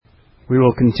We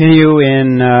will continue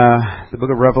in the book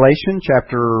of Revelation,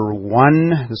 chapter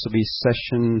 1. This will be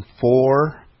session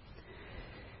 4.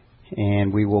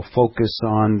 And we will focus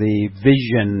on the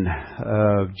vision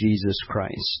of Jesus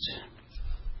Christ.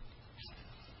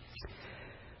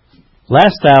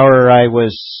 Last hour I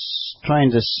was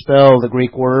trying to spell the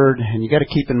Greek word, and you got to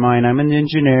keep in mind I'm an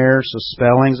engineer, so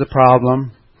spelling's a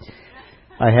problem.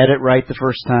 I had it right the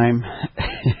first time.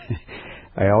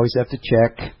 I always have to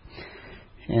check.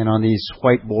 And on these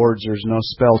whiteboards, there's no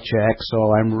spell check,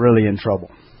 so I'm really in trouble.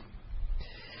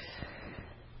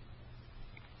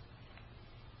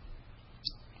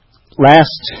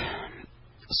 Last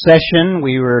session,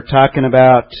 we were talking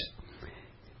about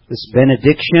this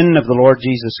benediction of the Lord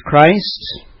Jesus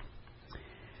Christ.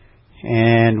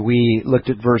 And we looked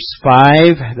at verse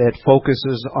 5 that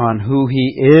focuses on who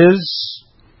He is.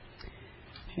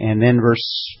 And then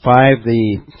verse 5,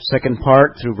 the second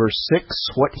part through verse 6,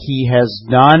 what He has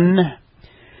done.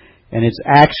 And it's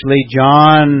actually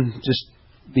John just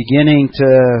beginning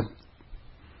to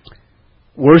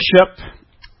worship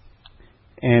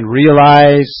and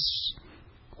realize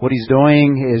what he's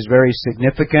doing is very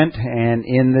significant. And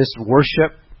in this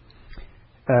worship,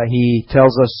 he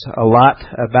tells us a lot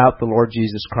about the Lord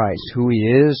Jesus Christ, who He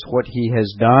is, what He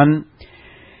has done.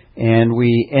 And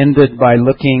we ended by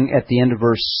looking at the end of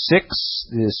verse 6,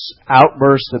 this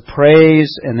outburst of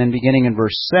praise, and then beginning in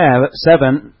verse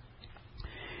 7,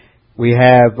 we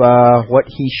have what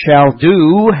He shall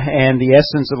do, and the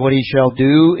essence of what He shall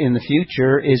do in the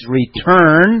future is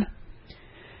return.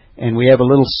 And we have a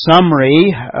little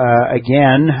summary,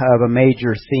 again, of a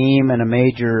major theme and a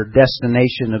major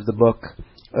destination of the book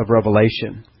of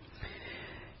Revelation.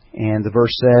 And the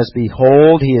verse says,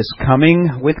 "Behold, He is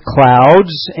coming with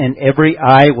clouds, and every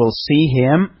eye will see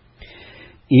Him,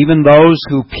 even those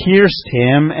who pierced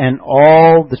Him, and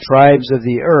all the tribes of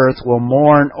the earth will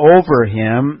mourn over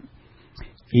Him.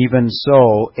 Even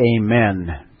so,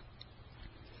 Amen."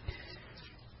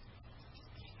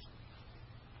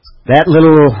 That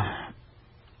little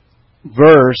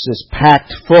verse is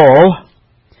packed full,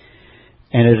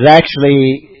 and it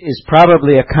actually is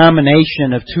probably a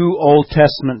combination of two Old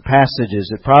Testament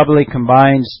passages. It probably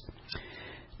combines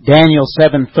Daniel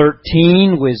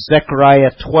 7:13 with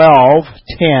Zechariah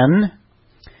 12:10.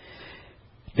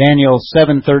 Daniel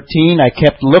 7:13, "I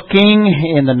kept looking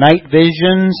in the night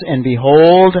visions, and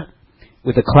behold,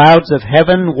 with the clouds of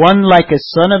heaven, one like a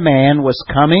son of man was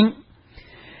coming.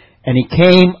 And He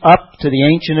came up to the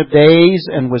Ancient of Days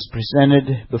and was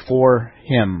presented before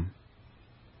Him."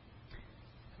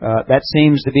 That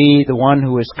seems to be the one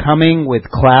who is coming with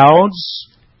clouds.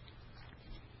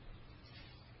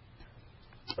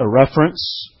 A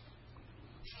reference.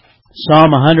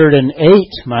 Psalm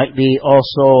 108 might be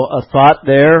also a thought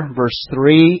there. Verse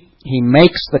 3, "He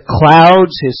makes the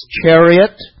clouds His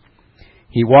chariot.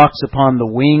 He walks upon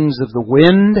the wings of the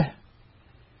wind."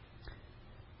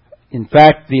 In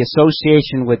fact, the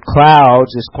association with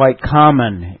clouds is quite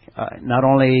common, not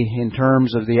only in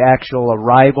terms of the actual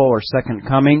arrival or second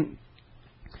coming,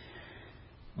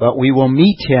 but we will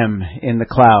meet Him in the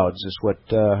clouds, is what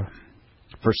 1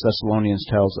 Thessalonians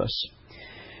tells us.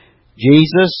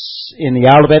 Jesus, in the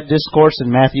Olivet Discourse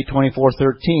in Matthew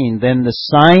 24:13, "Then the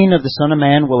sign of the Son of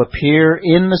Man will appear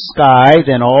in the sky,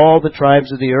 then all the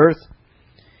tribes of the earth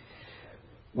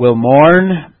will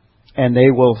mourn, and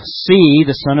they will see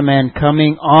the Son of Man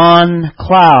coming on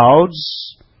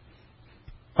clouds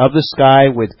of the sky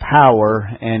with power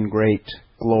and great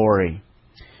glory."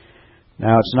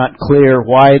 Now, it's not clear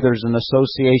why there's an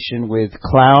association with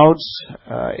clouds.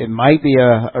 It might be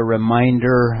a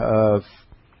reminder of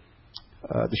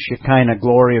the Shekinah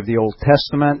glory of the Old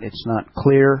Testament. It's not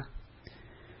clear.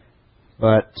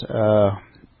 But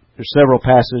there's several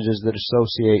passages that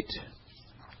associate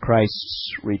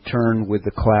Christ's return with the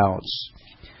clouds.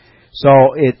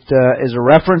 So it is a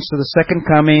reference to the second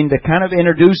coming to kind of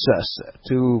introduce us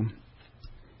to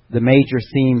the major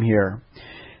theme here.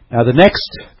 Now the next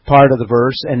part of the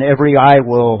verse, "and every eye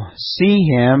will see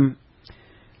Him,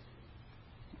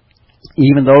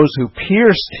 even those who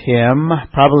pierced Him,"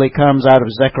 probably comes out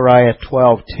of Zechariah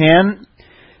 12:10,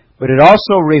 but it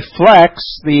also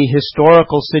reflects the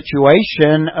historical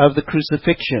situation of the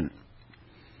crucifixion.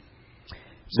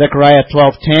 Zechariah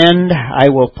 12:10, "I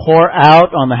will pour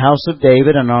out on the house of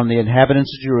David and on the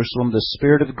inhabitants of Jerusalem the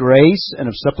spirit of grace and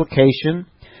of supplication,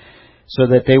 so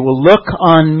that they will look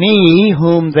on me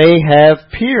whom they have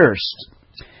pierced.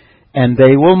 And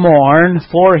they will mourn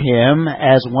for Him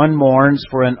as one mourns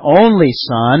for an only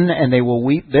son, and they will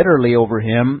weep bitterly over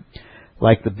Him,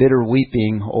 like the bitter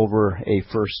weeping over a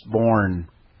firstborn."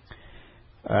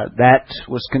 That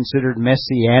was considered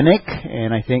messianic,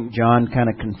 and I think John kind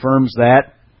of confirms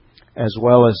that, as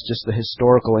well as just the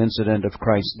historical incident of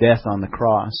Christ's death on the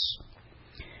cross.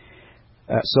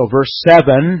 So verse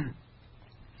 7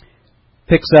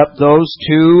 picks up those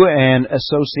two and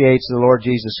associates the Lord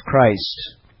Jesus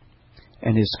Christ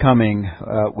and His coming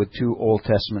with two Old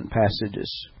Testament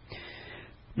passages.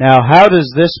 Now, how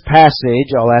does this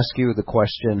passage, I'll ask you the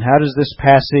question, how does this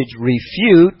passage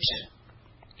refute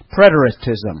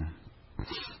preterism?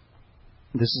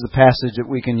 This is a passage that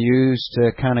we can use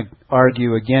to kind of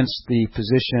argue against the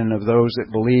position of those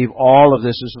that believe all of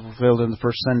this is fulfilled in the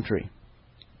first century.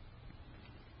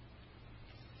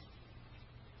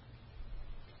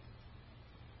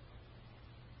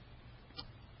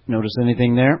 Notice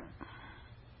anything there?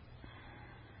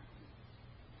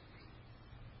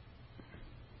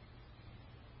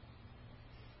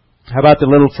 How about the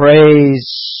little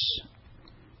phrase,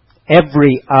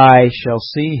 every eye shall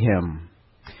see Him?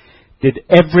 Did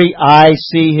every eye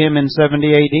see Him in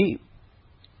 70 A.D.?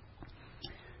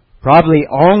 Probably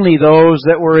only those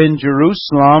that were in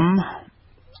Jerusalem,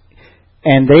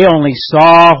 and they only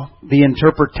saw the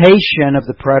interpretation of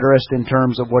the preterist in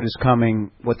terms of what is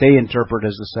coming, what they interpret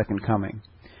as the second coming.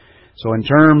 So in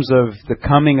terms of the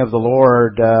coming of the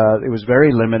Lord, it was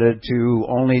very limited to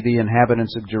only the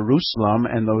inhabitants of Jerusalem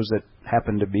and those that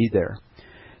happened to be there.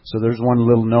 So there's one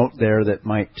little note there that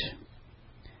might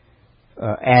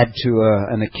add to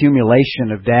an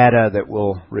accumulation of data that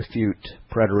will refute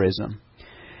preterism.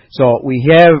 So we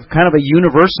have kind of a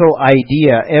universal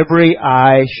idea. Every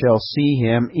eye shall see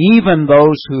Him, even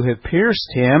those who have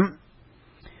pierced Him.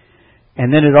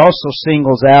 And then it also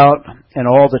singles out, and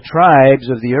all the tribes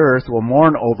of the earth will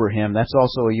mourn over Him. That's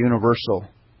also a universal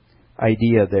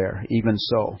idea there, even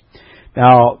so.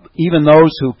 Now, even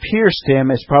those who pierced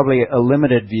Him is probably a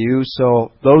limited view.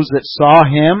 So those that saw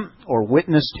Him or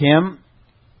witnessed Him,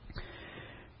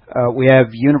 we have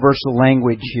universal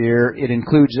language here. It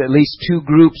includes at least two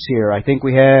groups here. I think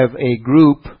we have a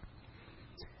group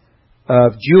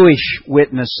of Jewish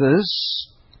witnesses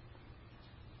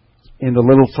in the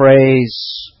little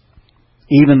phrase,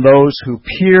 even those who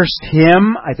pierced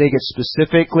Him. I think it's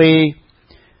specifically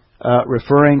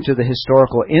referring to the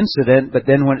historical incident, but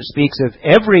then when it speaks of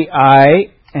every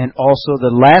eye, and also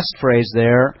the last phrase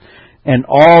there, and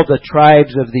all the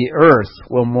tribes of the earth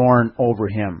will mourn over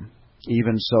Him.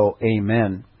 Even so,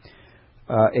 amen.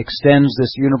 Extends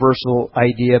this universal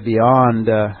idea beyond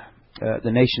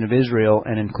the nation of Israel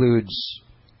and includes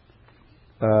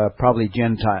probably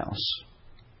Gentiles.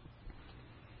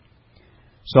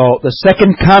 So the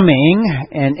second coming,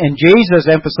 and Jesus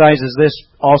emphasizes this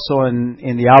also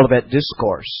in the Olivet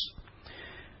Discourse.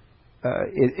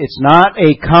 It's not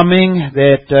a coming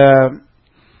that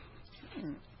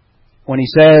when He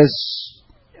says,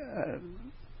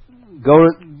 go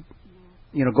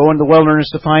in the wilderness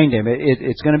to find Him.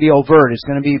 It's going to be overt. It's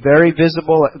going to be very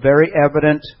visible, very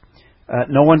evident.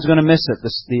 No one's going to miss it.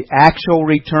 The actual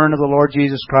return of the Lord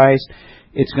Jesus Christ,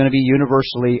 it's going to be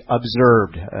universally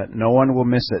observed. No one will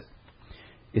miss it.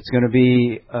 It's going to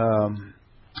be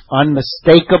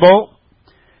unmistakable.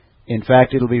 In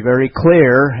fact, it'll be very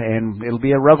clear, and it'll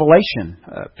be a revelation.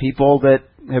 People that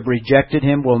have rejected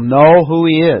Him will know who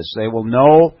He is. They will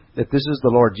know that this is the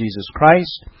Lord Jesus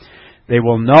Christ. They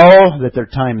will know that their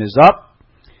time is up,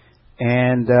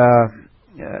 and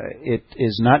it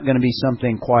is not going to be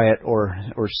something quiet or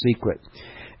secret.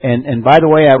 And by the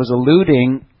way, I was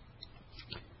alluding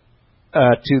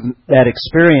to that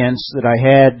experience that I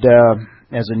had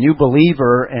as a new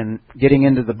believer and getting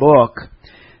into the book.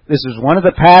 This is one of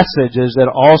the passages that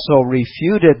also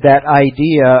refuted that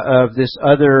idea of this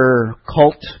other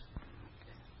cult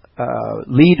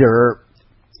leader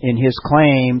in his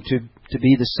claim to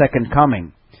be the second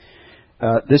coming.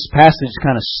 This passage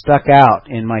kind of stuck out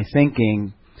in my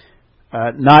thinking.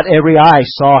 Not every eye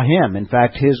saw Him. In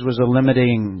fact, His was a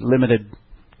limited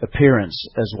appearance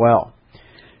as well.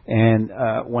 And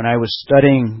when I was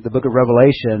studying the book of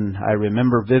Revelation, I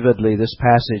remember vividly this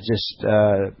passage just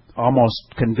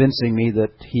almost convincing me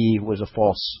that he was a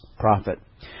false prophet.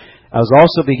 I was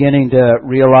also beginning to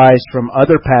realize from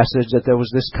other passages that there was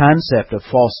this concept of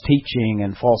false teaching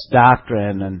and false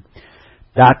doctrine and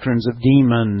doctrines of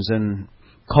demons and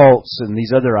cults and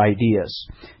these other ideas.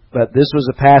 But this was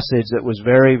a passage that was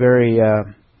very, very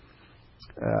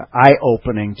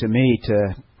eye-opening to me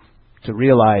to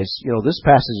realize, this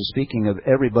passage is speaking of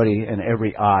everybody and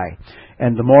every eye.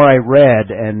 And the more I read,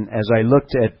 and as I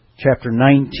looked at chapter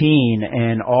 19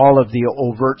 and all of the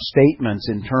overt statements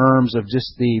in terms of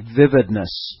just the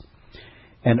vividness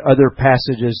and other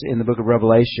passages in the book of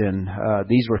Revelation,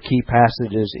 these were key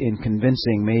passages in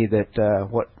convincing me that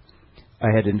what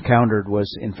I had encountered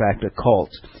was in fact a cult.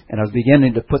 And I was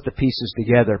beginning to put the pieces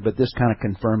together, but this kind of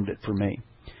confirmed it for me.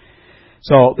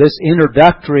 So this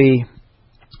introductory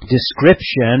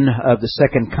description of the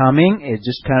second coming is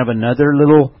just kind of another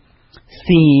little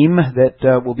theme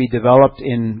that will be developed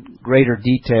in greater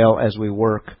detail as we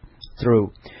work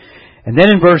through. And then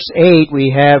in verse 8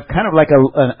 we have kind of like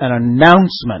an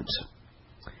announcement.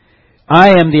 I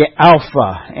am the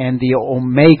Alpha and the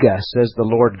Omega, says the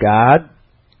Lord God,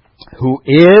 who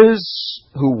is,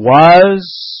 who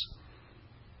was,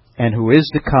 and who is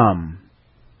to come.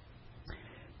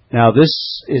 Now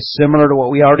this is similar to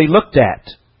what we already looked at.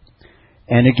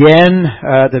 And again,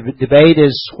 the debate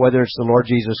is whether it's the Lord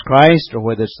Jesus Christ or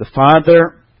whether it's the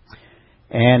Father.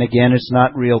 And again, it's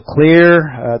not real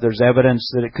clear. There's evidence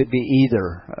that it could be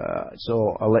either.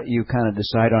 So I'll let you kind of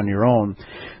decide on your own.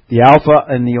 The Alpha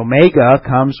and the Omega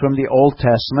comes from the Old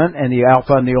Testament, and the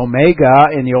Alpha and the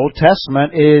Omega in the Old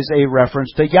Testament is a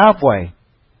reference to Yahweh.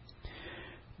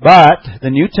 But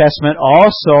the New Testament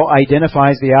also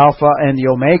identifies the Alpha and the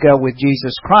Omega with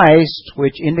Jesus Christ,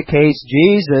 which indicates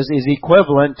Jesus is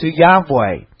equivalent to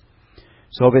Yahweh.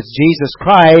 So if it's Jesus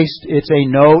Christ, it's a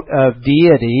note of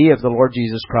deity of the Lord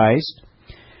Jesus Christ,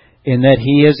 in that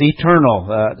He is eternal.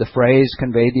 The phrase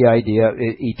conveyed the idea of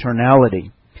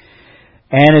eternality.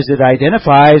 And as it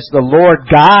identifies the Lord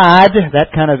God,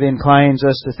 that kind of inclines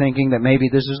us to thinking that maybe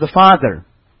this is the Father.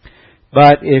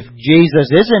 But if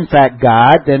Jesus is in fact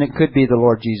God, then it could be the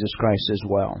Lord Jesus Christ as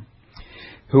well.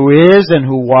 Who is and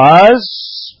who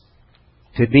was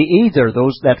could be either.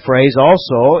 That phrase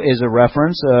also is a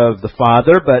reference of the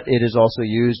Father, but it is also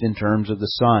used in terms of the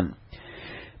Son.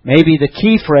 Maybe the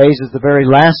key phrase is the very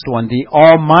last one, the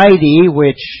Almighty,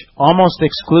 which almost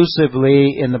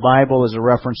exclusively in the Bible is a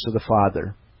reference to the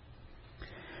Father.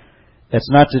 That's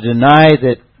not to deny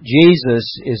that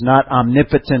Jesus is not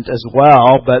omnipotent as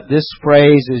well, but this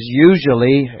phrase is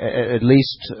usually, at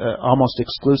least almost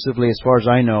exclusively as far as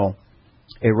I know,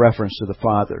 a reference to the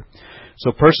Father.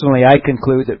 So personally, I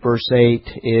conclude that verse 8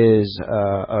 is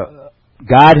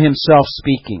God Himself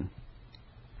speaking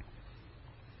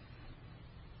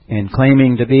and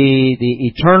claiming to be the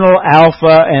eternal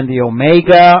Alpha and the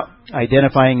Omega,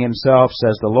 identifying Himself,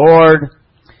 says the Lord,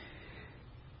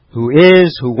 who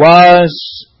is, who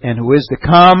was, and who is to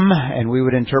come. And we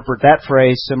would interpret that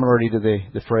phrase similarly to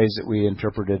the phrase that we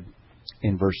interpreted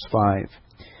in verse 5.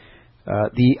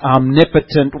 The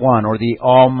omnipotent one, or the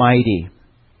Almighty.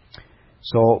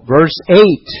 So verse 8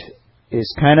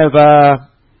 is kind of a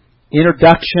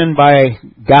introduction by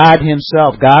God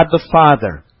Himself, God the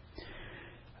Father.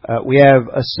 We have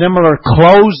a similar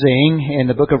closing in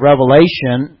the book of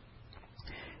Revelation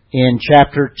in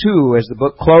chapter 2 as the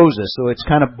book closes. So it's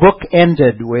kind of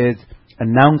book-ended with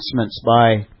announcements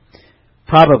by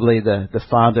probably the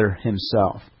Father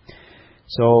Himself.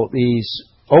 So these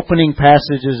opening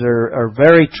passages are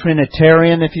very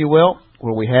Trinitarian, if you will,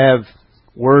 where we have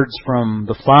words from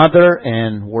the Father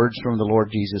and words from the Lord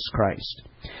Jesus Christ.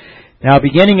 Now,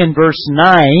 beginning in verse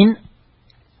 9,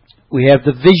 we have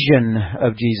the vision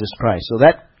of Jesus Christ. So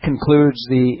that concludes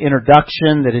the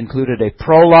introduction that included a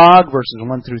prologue, verses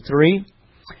 1 through 3,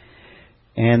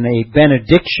 and a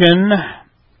benediction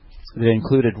that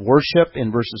included worship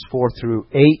in verses 4 through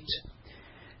 8,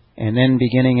 and then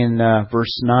beginning in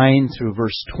verse 9 through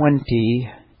verse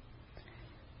 20,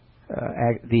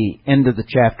 at the end of the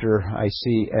chapter I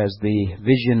see as the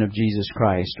vision of Jesus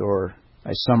Christ, or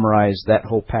I summarize that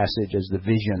whole passage as the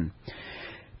vision.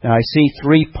 Now I see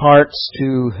three parts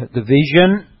to the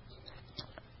vision.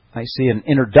 I see an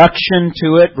introduction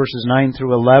to it, verses 9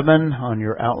 through 11 on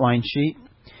your outline sheet.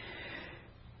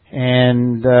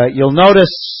 And you'll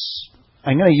notice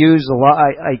I'm going to use a lot.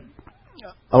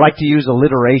 I like to use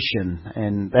alliteration,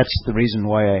 and that's the reason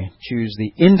why I choose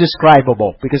the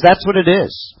indescribable, because that's what it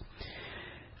is.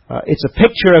 It's a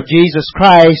picture of Jesus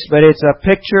Christ, but it's a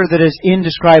picture that is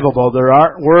indescribable. There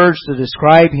aren't words to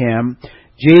describe Him.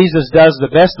 Jesus does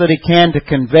the best that He can to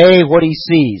convey what He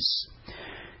sees.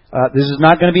 This is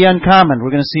not going to be uncommon.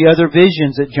 We're going to see other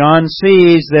visions that John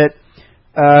sees that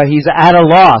he's at a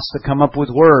loss to come up with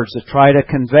words to try to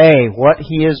convey what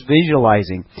he is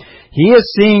visualizing. He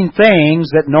is seeing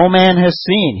things that no man has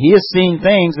seen. He is seeing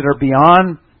things that are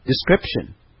beyond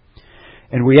description.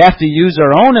 And we have to use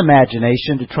our own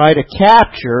imagination to try to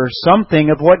capture something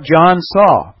of what John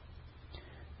saw.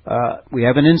 We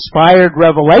have an inspired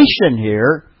revelation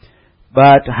here,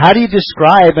 but how do you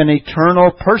describe an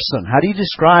eternal person? How do you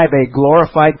describe a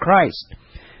glorified Christ?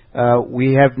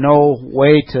 We have no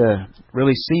way to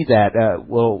really see that.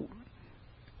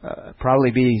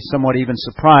 probably be somewhat even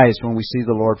surprised when we see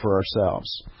the Lord for ourselves.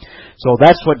 So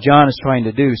that's what John is trying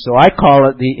to do. So I call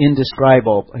it the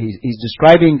indescribable. He's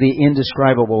describing the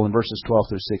indescribable in verses 12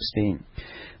 through 16.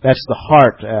 That's the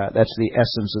heart. That's the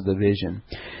essence of the vision.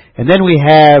 And then we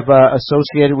have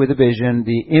associated with the vision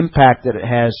the impact that it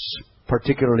has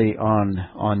particularly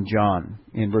on John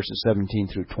in verses 17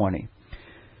 through 20.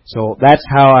 So that's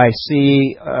how I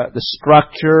see the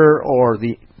structure or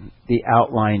the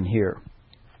outline here.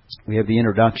 We have the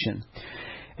introduction.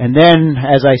 And then,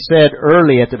 as I said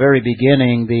early at the very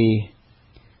beginning, the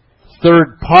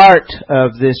third part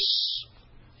of this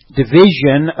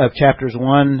division of chapters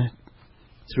 1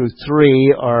 through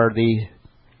 3 are the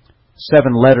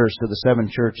 7 letters to the 7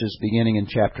 churches beginning in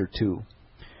chapter 2.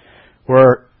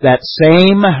 Where that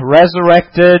same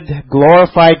resurrected,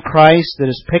 glorified Christ that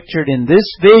is pictured in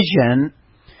this vision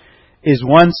is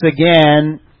once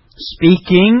again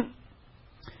speaking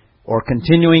or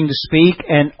continuing to speak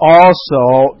and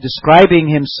also describing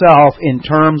Himself in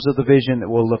terms of the vision that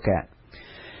we'll look at.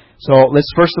 So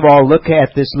let's first of all look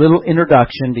at this little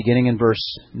introduction beginning in verse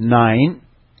 9.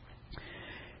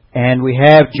 And we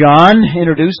have John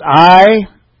introduced, I,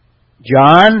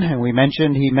 John,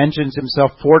 and he mentions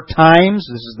himself 4 times.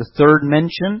 This is the third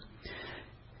mention.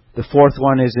 The fourth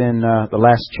one is in the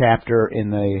last chapter in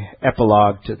the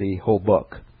epilogue to the whole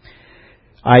book.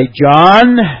 I,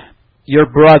 John, your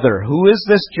brother. Who is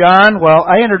this John? Well,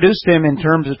 I introduced him in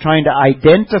terms of trying to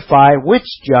identify which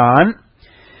John.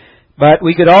 But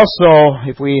we could also,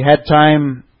 if we had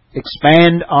time,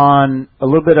 expand on a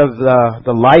little bit of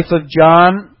the life of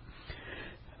John.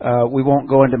 We won't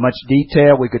go into much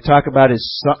detail. We could talk about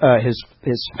his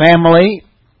family.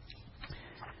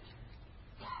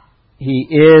 He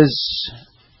is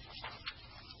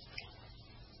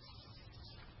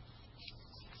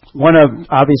one of,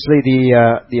 obviously,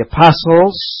 the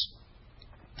apostles.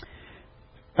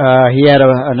 He had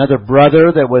another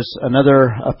brother that was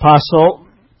another apostle.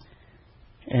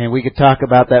 And we could talk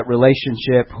about that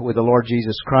relationship with the Lord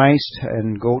Jesus Christ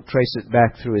and go trace it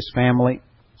back through his family.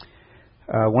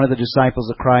 One of the disciples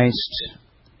of Christ.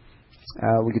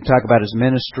 We could talk about his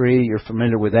ministry. You're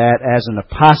familiar with that. As an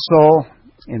apostle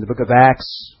in the book of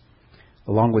Acts,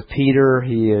 along with Peter,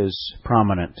 he is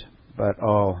prominent. But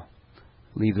I'll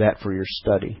leave that for your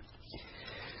study.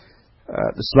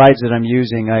 The slides that I'm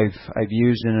using, I've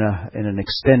used in an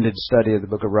extended study of the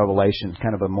book of Revelation,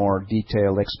 kind of a more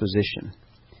detailed exposition.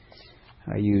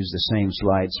 I use the same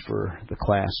slides for the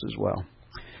class as well.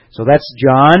 So that's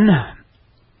John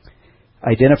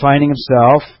identifying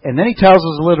himself, and then he tells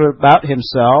us a little about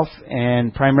himself,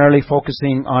 and primarily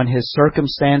focusing on his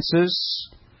circumstances.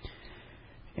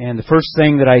 And the first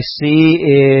thing that I see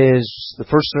is the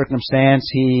first circumstance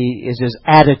is his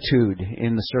attitude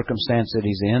in the circumstance that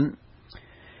he's in.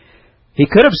 He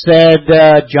could have said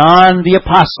John the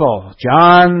Apostle,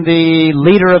 John the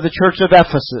leader of the church of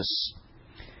Ephesus,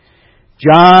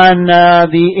 John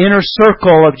the inner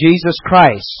circle of Jesus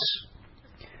Christ,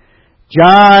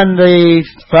 John, the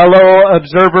fellow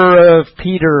observer of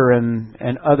Peter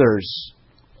and others.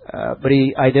 But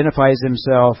he identifies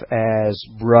himself as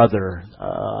brother,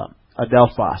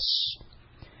 adelphos,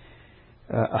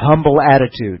 a humble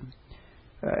attitude.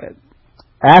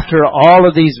 After all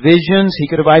of these visions, he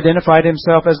could have identified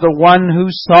himself as the one who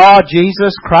saw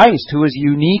Jesus Christ, who was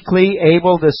uniquely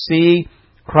able to see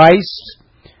Christ,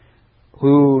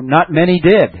 who not many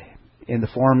did in the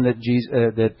form that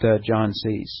John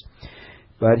sees.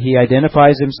 But he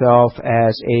identifies himself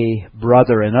as a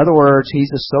brother. In other words,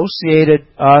 he's associated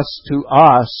to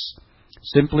us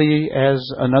simply as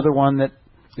another one that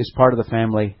is part of the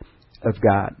family of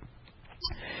God.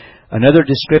 Another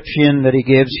description that he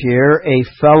gives here, a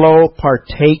fellow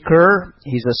partaker.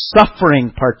 He's a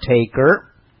suffering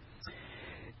partaker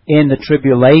in the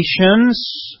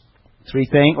tribulations,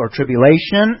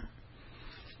 tribulation,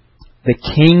 the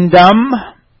kingdom,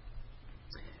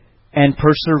 and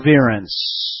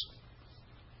perseverance.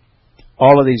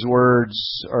 All of these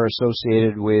words are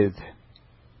associated with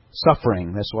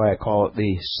suffering. That's why I call it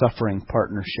the suffering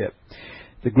partnership.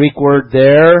 The Greek word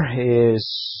there is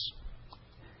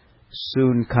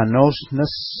sunkanos,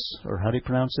 or how do you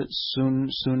pronounce it?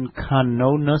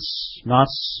 Sunkanonos.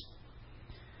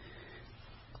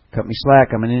 Cut me slack,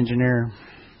 I'm an engineer.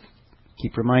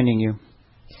 Keep reminding you.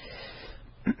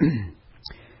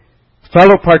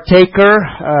 Fellow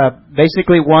partaker,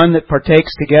 basically one that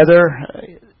partakes together.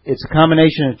 It's a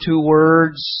combination of 2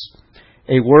 words.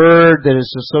 A word that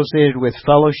is associated with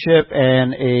fellowship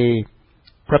and a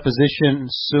preposition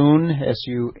sun,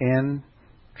 S-U-N,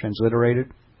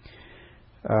 transliterated.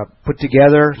 Put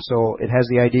together, so it has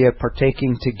the idea of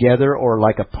partaking together or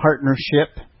like a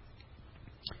partnership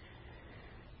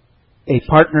a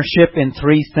partnership in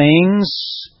three things.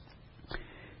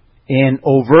 In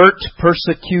overt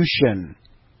persecution.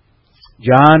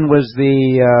 John was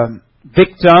the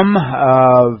victim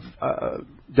of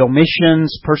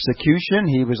Domitian's persecution.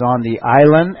 He was on the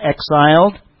island,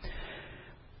 exiled.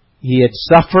 He had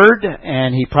suffered,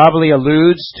 and he probably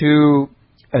alludes to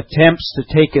attempts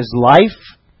to take his life.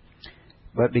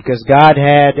 But because God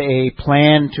had a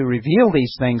plan to reveal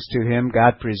these things to him,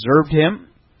 God preserved him,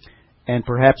 and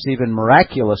perhaps even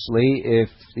miraculously, if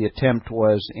the attempt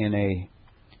was in a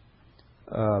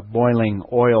boiling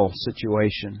oil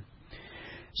situation.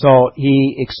 So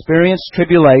he experienced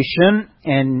tribulation,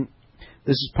 and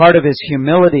this is part of his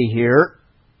humility here,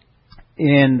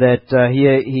 in that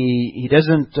he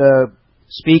doesn't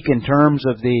speak in terms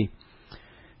of the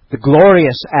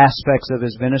glorious aspects of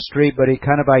his ministry, but he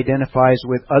kind of identifies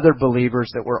with other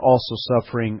believers that were also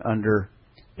suffering under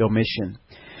Domitian.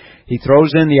 He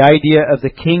throws in the idea of the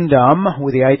kingdom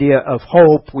with the idea of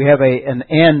hope. We have an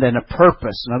end and a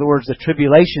purpose. In other words, the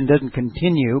tribulation doesn't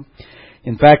continue.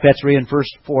 In fact, that's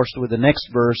reinforced with the next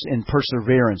verse in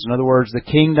perseverance. In other words, the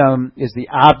kingdom is the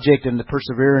object and the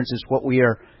perseverance is what we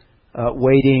are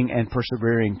waiting and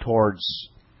persevering towards.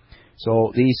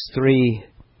 So these three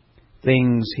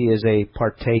things, he is a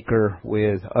partaker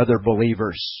with other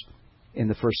believers in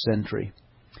the first century.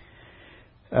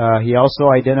 He also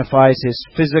identifies his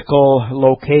physical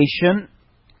location.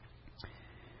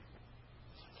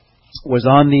 Was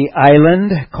on the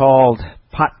island called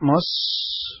Patmos.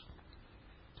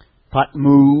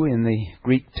 Patmu in the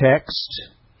Greek text.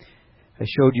 I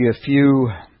showed you a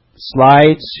few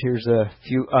slides. Here's a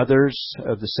few others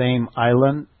of the same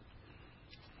island.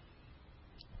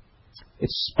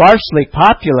 It's sparsely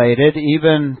populated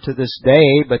even to this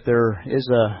day, but there is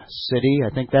a city.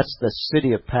 I think that's the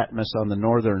city of Patmos on the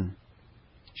northern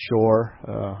shore,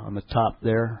 on the top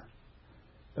there.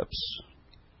 Oops.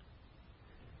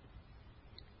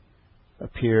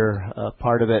 Up here,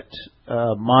 part of it,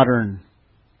 modern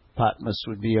Patmos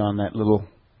would be on that little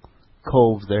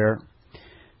cove there.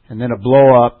 And then a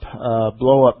blow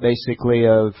up basically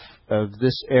of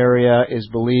this area is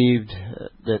believed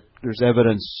that there's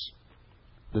evidence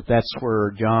that that's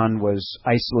where John was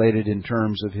isolated in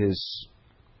terms of his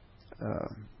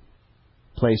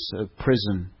place of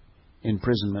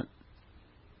imprisonment.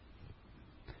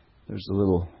 There's a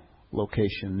little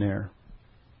location there.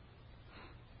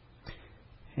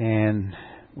 And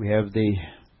we have the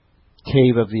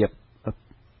cave of the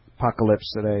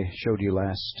Apocalypse that I showed you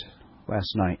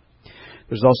last night.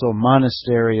 There's also a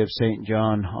monastery of St.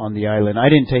 John on the island. I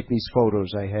didn't take these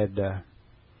photos. I had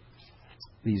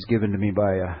these given to me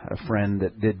by a friend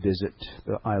that did visit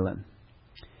the island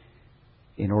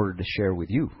in order to share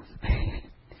with you.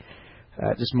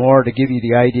 Just more to give you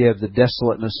the idea of the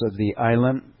desolateness of the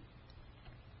island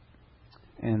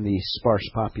and the sparse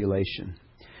population.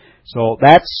 So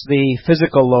that's the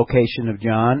physical location of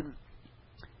John.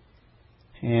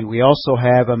 And we also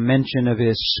have a mention of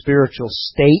his spiritual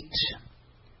state.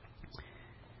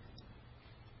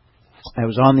 I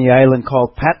was on the island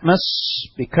called Patmos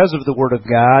because of the Word of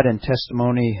God and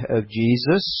testimony of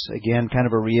Jesus. Again, kind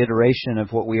of a reiteration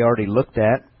of what we already looked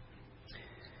at.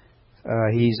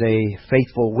 He's a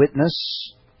faithful witness,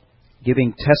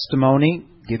 giving testimony,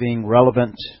 giving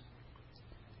relevant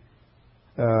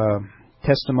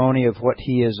testimony of what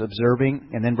he is observing.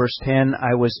 And then verse 10,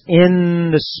 I was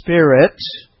in the Spirit.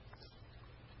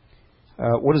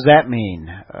 What does that mean?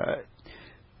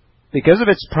 Because of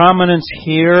its prominence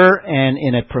here and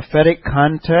in a prophetic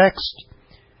context,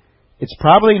 it's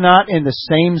probably not in the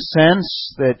same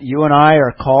sense that you and I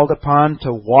are called upon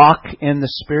to walk in the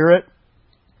Spirit.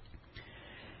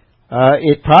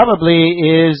 It probably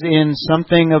is in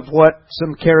something of what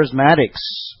some charismatics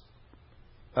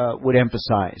would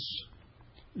emphasize.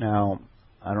 Now,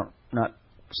 I'm not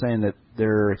saying that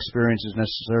their experience is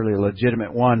necessarily a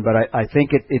legitimate one, but I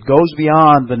think it goes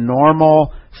beyond the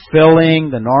normal filling,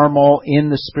 the normal in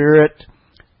the Spirit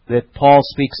that Paul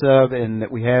speaks of and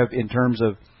that we have in terms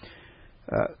of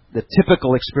the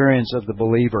typical experience of the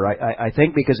believer. I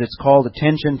think because it's called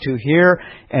attention to here,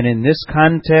 and in this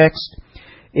context,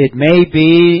 it may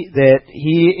be that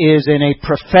he is in a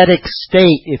prophetic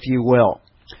state, if you will,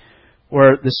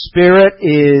 where the Spirit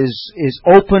is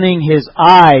opening his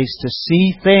eyes to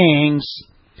see things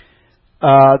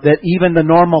that even the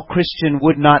normal Christian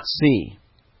would not see.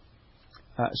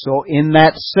 So in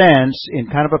that sense, in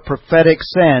kind of a prophetic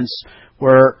sense,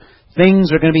 where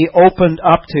things are going to be opened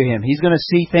up to him. He's going to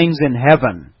see things in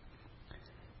heaven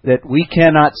that we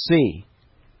cannot see.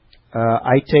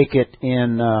 I take it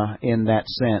in that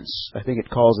sense. I think it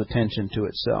calls attention to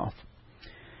itself.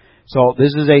 So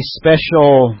this is a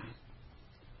special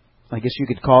I guess you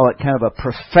could call it kind of a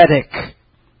prophetic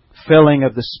filling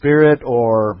of the Spirit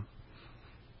or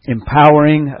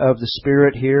empowering of the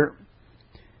Spirit here.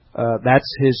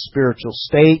 That's his spiritual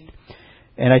state.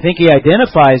 And I think he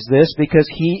identifies this because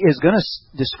he is going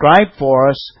to describe for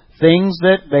us things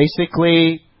that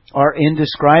basically are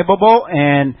indescribable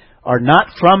and are not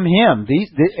from him.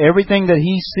 Everything that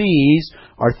he sees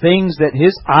are things that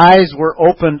his eyes were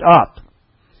opened up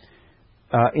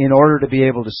in order to be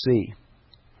able to see.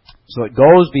 So it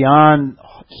goes beyond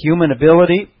human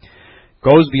ability,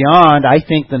 goes beyond, I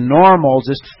think, the normal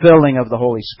just filling of the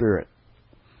Holy Spirit.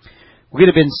 We could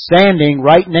have been standing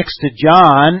right next to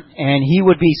John, and he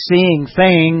would be seeing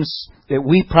things that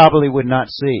we probably would not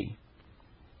see,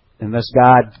 unless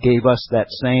God gave us that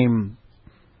same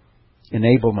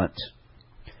enablement.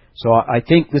 So I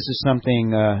think this is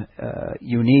something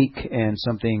unique and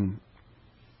something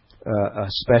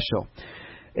special.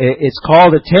 It's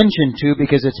called attention to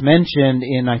because it's mentioned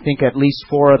in, I think, at least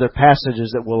 4 other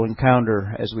passages that we'll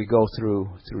encounter as we go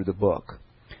through the book.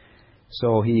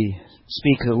 So he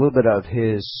speaks a little bit of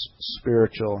his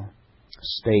spiritual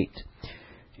state.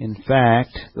 In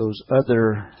fact, those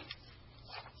other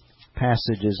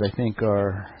passages, I think,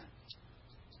 are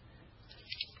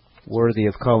worthy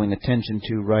of calling attention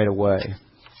to right away,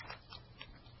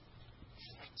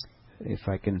 if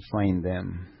I can find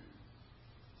them.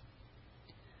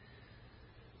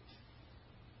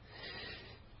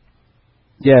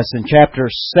 Yes, in chapter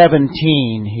 17,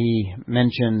 he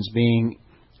mentions being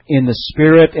in the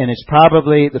Spirit, and it's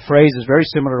probably, the phrase is very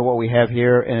similar to what we have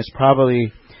here, and it's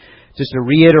probably just a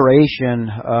reiteration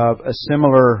of a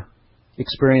similar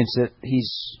experience that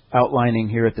he's outlining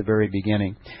here at the very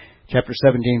beginning. Chapter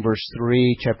 17, verse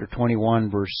 3, chapter 21,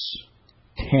 verse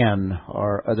 10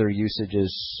 are other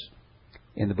usages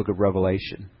in the book of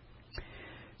Revelation.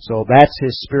 So that's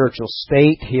his spiritual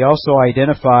state. He also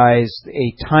identifies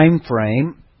a time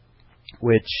frame,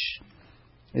 which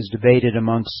is debated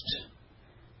amongst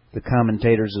the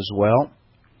commentators as well.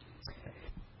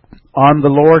 On the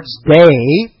Lord's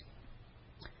day,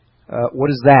 what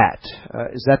is that?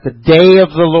 Is that the day of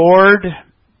the Lord,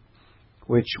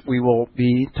 which we will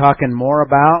be talking more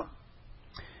about?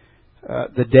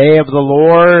 The day of the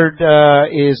Lord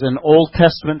is an Old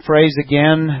Testament phrase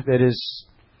again that is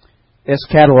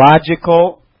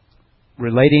eschatological,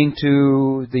 relating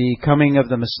to the coming of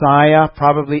the Messiah,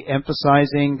 probably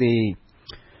emphasizing the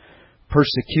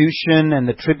persecution and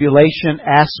the tribulation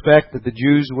aspect that the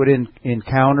Jews would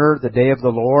encounter, the day of the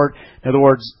Lord. In other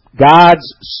words, God's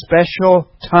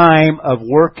special time of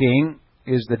working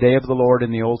is the day of the Lord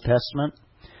in the Old Testament.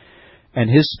 And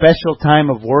His special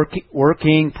time of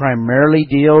working primarily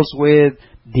deals with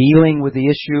dealing with the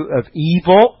issue of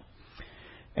evil.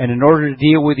 And in order to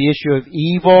deal with the issue of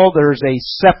evil, there's a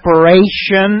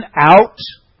separation out.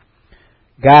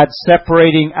 God's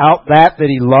separating out that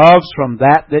He loves from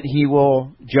that He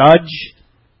will judge.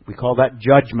 We call that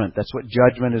judgment. That's what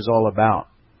judgment is all about.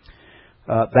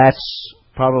 That's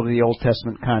probably the Old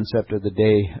Testament concept of the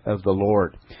day of the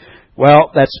Lord.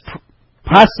 Well, that's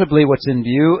possibly what's in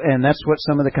view, and that's what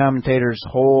some of the commentators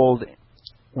hold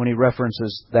when he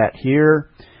references that here.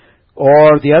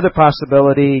 Or the other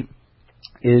possibility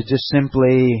is just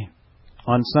simply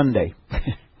on Sunday.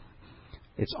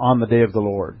 It's on the day of the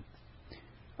Lord.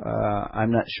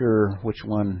 I'm not sure which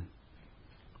one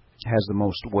has the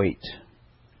most weight.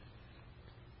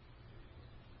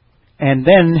 And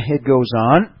then it goes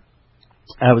on.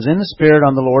 I was in the Spirit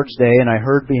on the Lord's day, and I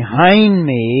heard behind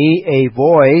me a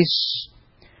voice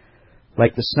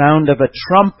like the sound of a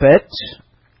trumpet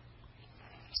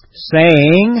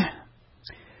saying,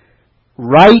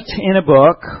 "Write in a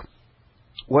book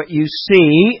what you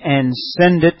see and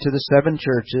send it to the 7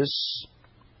 churches,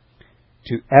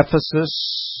 to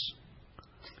Ephesus."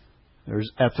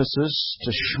 There's Ephesus.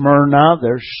 To Smyrna.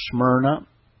 There's Smyrna.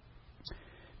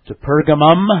 To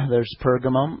Pergamum. There's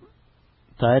Pergamum.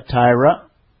 Thyatira,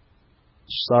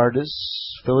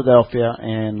 Sardis, Philadelphia,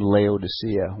 and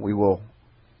Laodicea. We will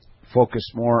focus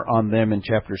more on them in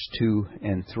chapters 2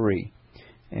 and 3.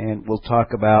 And we'll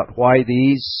talk about why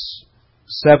these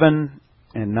 7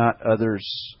 and not others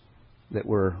that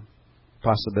were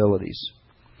possibilities.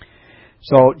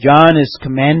 So John is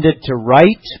commanded to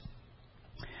write.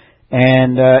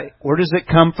 And where does it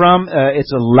come from?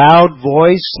 It's a loud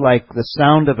voice like the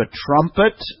sound of a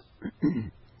trumpet.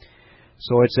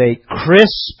 So it's a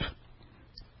crisp,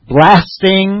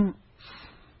 blasting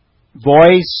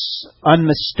voice,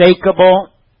 unmistakable.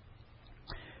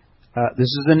 This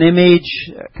is an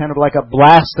image, kind of like a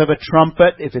blast of a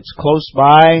trumpet, if it's close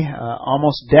by,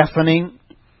 almost deafening.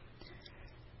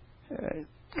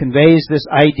 conveys this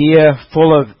idea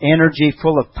full of energy,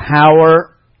 full of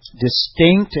power,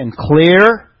 distinct and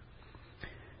clear.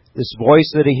 This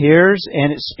voice that he hears,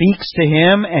 and it speaks to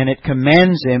him, and it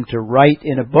commands him to write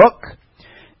in a book.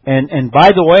 And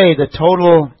by the way, the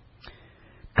total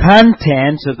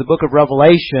contents of the book of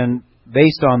Revelation,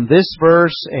 based on this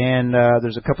verse, and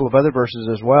there's a couple of other verses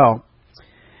as well,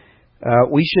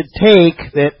 we should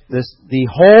take that the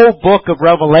whole book of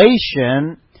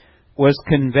Revelation was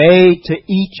conveyed to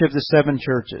each of the seven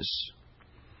churches.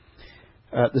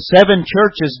 The seven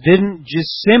churches didn't just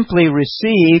simply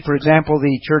receive, for example,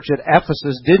 the church at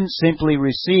Ephesus didn't simply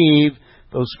receive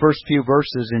those first few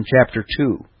verses in chapter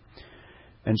 2.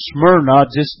 And Smyrna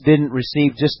just didn't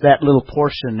receive just that little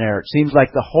portion there. It seems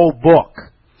like the whole book.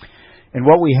 And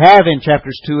what we have in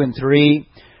chapters 2 and 3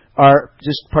 are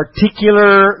just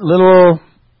particular little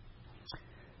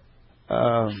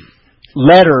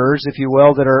letters, if you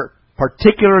will, that are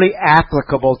particularly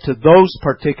applicable to those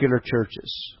particular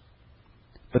churches.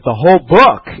 But the whole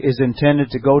book is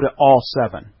intended to go to all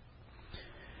seven.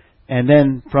 And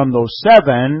then from those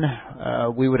seven,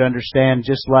 we would understand,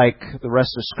 just like the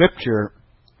rest of Scripture,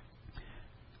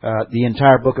 the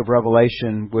entire book of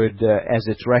Revelation would, as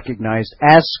it's recognized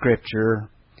as Scripture,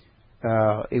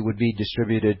 it would be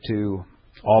distributed to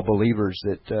all believers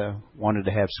that wanted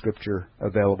to have Scripture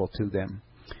available to them.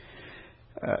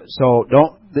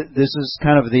 This is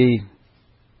kind of the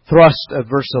thrust of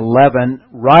verse 11.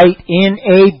 Write in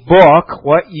a book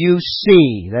what you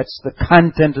see. That's the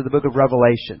content of the book of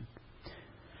Revelation.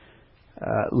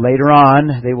 Later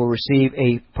on, they will receive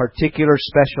a particular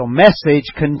special message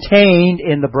contained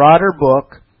in the broader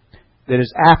book that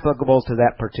is applicable to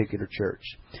that particular church.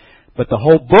 But the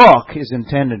whole book is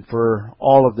intended for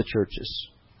all of the churches.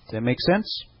 Does that make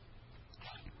sense?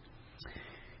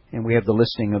 And we have the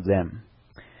listing of them.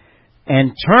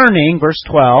 And turning, verse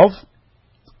 12,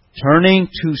 turning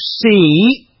to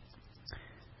see.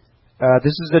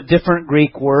 This is a different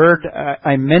Greek word.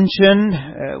 I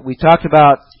mentioned, we talked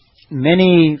about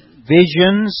many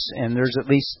visions, and there's at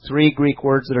least 3 Greek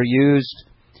words that are used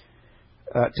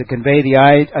to convey the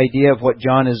idea of what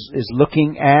John is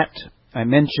looking at. I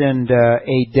mentioned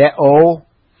aideo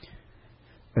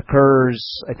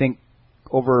occurs, I think,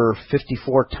 over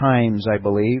 54 times, I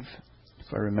believe,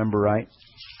 if I remember right.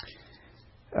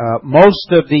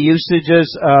 Most of the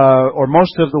usages, or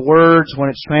most of the words when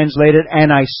it's translated,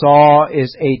 and I saw,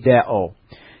 is aideo.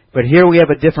 But here we have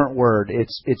a different word.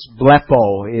 It's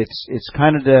blepo. It's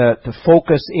kind of to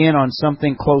focus in on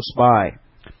something close by.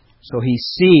 So he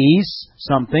sees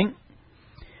something.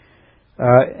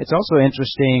 It's also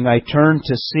interesting. I turned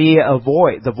to see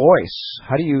the voice.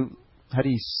 How do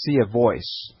you see a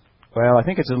voice? Well, I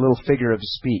think it's a little figure of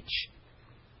speech.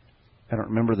 I don't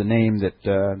remember the name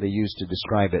that they used to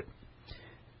describe it.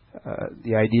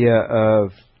 The idea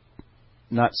of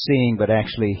not seeing, but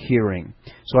actually hearing.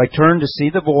 So I turned to see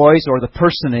the voice, or the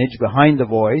personage behind the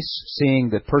voice, seeing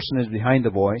the personage behind the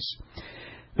voice.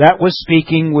 That was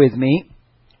speaking with me.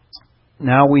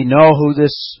 Now we know who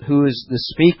is the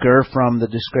speaker from the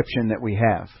description that we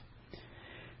have.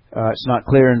 It's not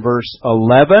clear in verse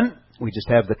 11. We just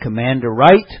have the command to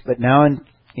write. But now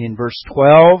in verse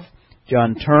 12,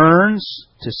 John turns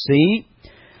to see.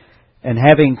 And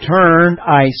having turned,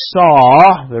 I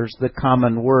saw, there's the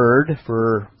common word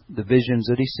for the visions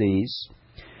that he sees,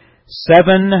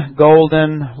 7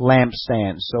 golden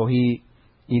lampstands. So he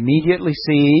immediately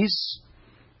sees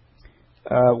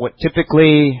what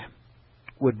typically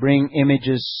would bring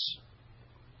images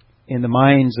in the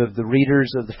minds of the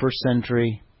readers of the first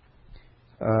century.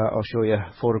 I'll show you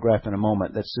a photograph in a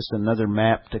moment. That's just another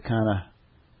map to kind of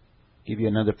give you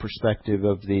another perspective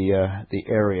of the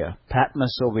area.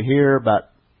 Patmos over here, about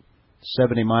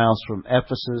 70 miles from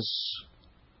Ephesus,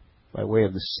 by way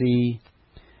of the sea,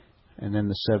 and then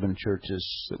the 7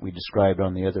 churches that we described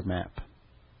on the other map.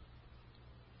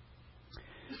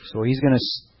 So he's going to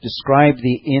describe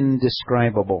the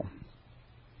indescribable.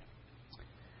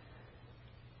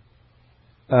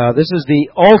 This is the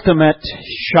ultimate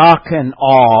shock and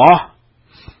awe.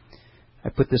 I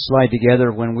put this slide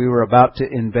together when we were about to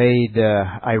invade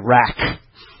Iraq,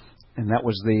 and that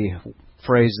was the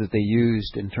phrase that they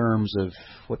used in terms of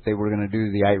what they were going to do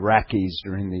to the Iraqis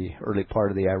during the early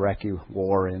part of the Iraqi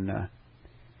war in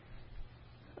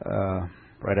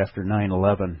right after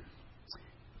 9/11,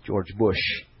 George Bush.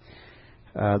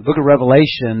 The book of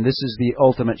Revelation, this is the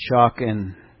ultimate shock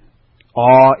and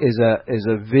awe, is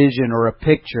a vision or a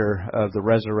picture of the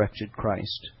resurrected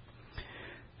Christ.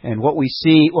 And what we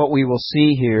will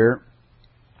see here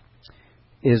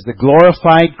is the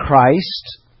glorified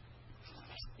Christ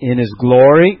in His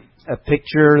glory, a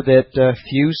picture that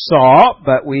few saw,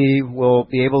 but we will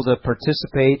be able to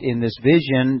participate in this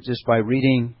vision just by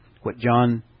reading what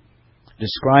John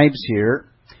describes here.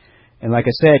 And like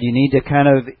I said, you need to kind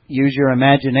of use your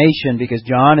imagination because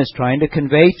John is trying to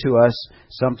convey to us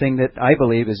something that I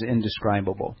believe is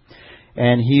indescribable.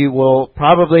 And he will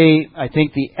probably, I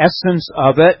think the essence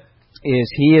of it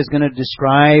is he is going to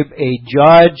describe a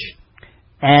judge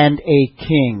and a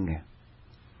king.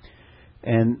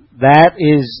 And that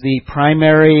is the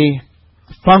primary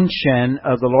function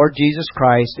of the Lord Jesus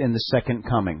Christ in the second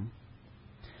coming.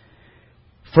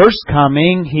 First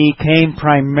coming, He came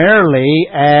primarily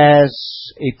as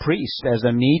a priest, as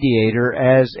a mediator,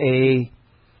 as a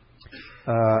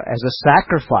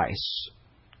sacrifice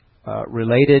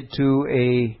related to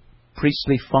a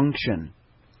priestly function.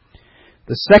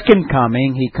 The second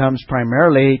coming, He comes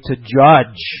primarily to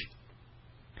judge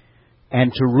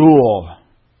and to rule.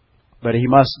 But He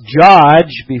must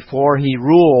judge before He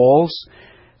rules.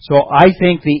 So I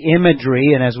think the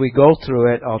imagery, and as we go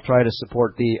through it, I'll try to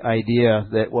support the idea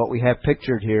that what we have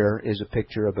pictured here is a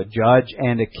picture of a judge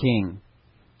and a king.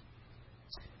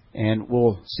 And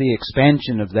we'll see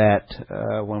expansion of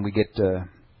that when we get to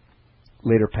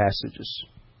later passages.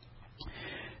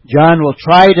 John will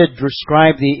try to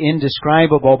describe the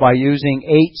indescribable by using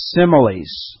 8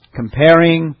 similes,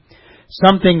 comparing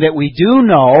something that we do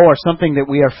know or something that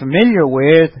we are familiar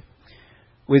with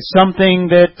something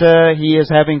that he is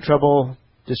having trouble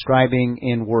describing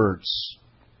in words.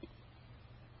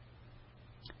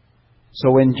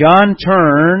 So when John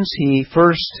turns, he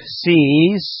first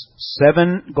sees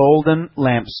 7 golden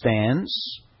lampstands.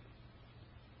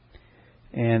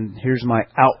 And here's my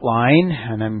outline,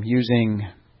 and I'm using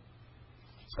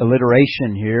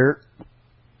alliteration here.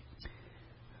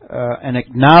 An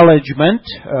acknowledgement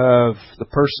of the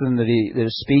person that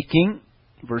is speaking,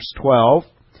 verse 12.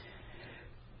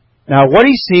 Now, what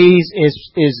he sees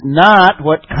is not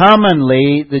what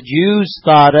commonly the Jews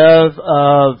thought of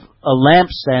a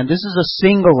lampstand. This is a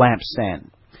single lampstand.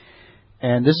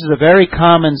 And this is a very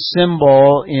common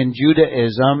symbol in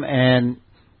Judaism, and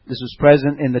this was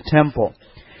present in the temple.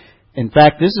 In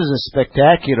fact, this is a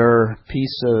spectacular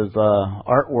piece of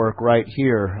artwork right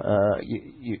here.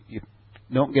 You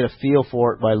don't get a feel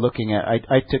for it by looking at it.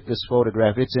 I took this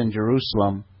photograph. It's in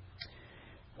Jerusalem.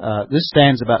 This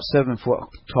stands about 7 foot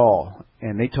tall,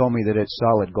 and they told me that it's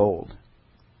solid gold.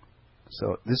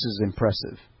 So this is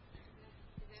impressive. Is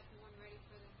that the one ready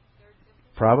for the third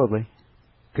temple? Probably.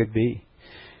 Could be.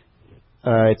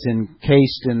 It's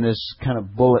encased in this kind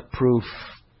of bulletproof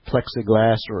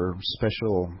plexiglass or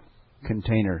special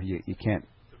container. You can't.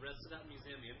 The rest of that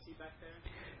museum empty back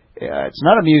there? Yeah, it's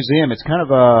not a museum. It's kind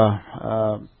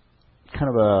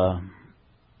of a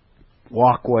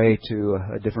walkway to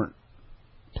a different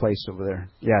place over there.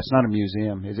 Yeah, it's not a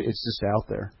museum. It's just out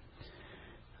there.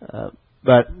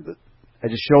 But I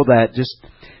just show that.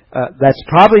 That's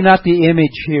probably not the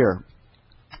image here.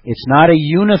 It's not a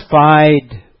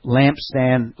unified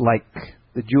lampstand like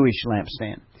the Jewish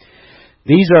lampstand.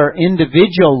 These are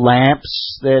individual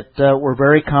lamps that were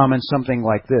very common, something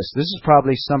like this. This is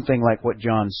probably something like what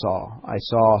John saw. I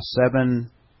saw 7,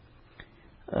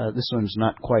 this one's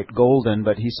not quite golden,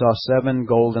 but he saw 7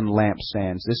 golden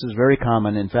lampstands. This is very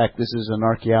common. In fact, this is an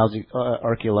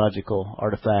archaeological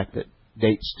artifact that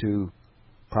dates to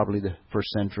probably the 1st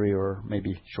century or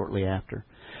maybe shortly after,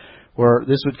 where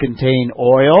this would contain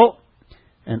oil.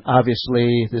 And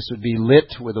obviously, this would be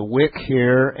lit with a wick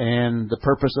here, and the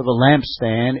purpose of a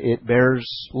lampstand, it bears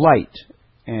light.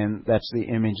 And that's the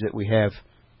image that we have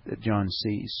that John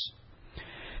sees.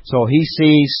 So he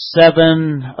sees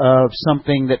 7 of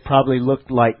something that probably looked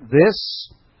like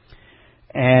this.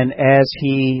 And as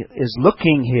he is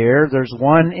looking here, there's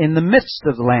one in the midst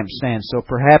of the lampstand. So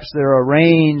perhaps they're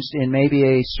arranged in maybe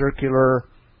a circular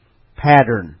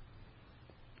pattern.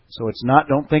 So it's not,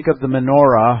 don't think of the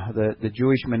menorah, the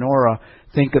Jewish menorah.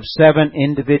 Think of 7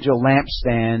 individual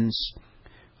lampstands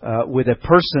with a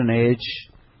personage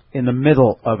in the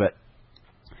middle of it.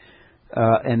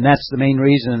 And that's the main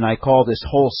reason I call this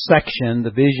whole section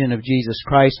the vision of Jesus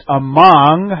Christ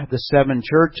among the 7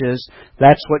 churches.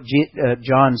 That's what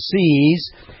John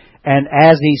sees. And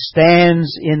as he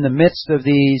stands in the midst of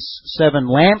these 7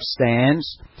 lampstands,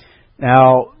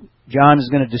 now John is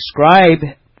going to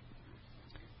describe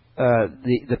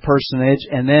the personage,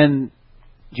 and then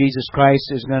Jesus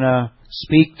Christ is going to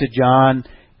speak to John,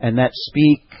 and that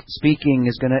speaking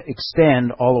is going to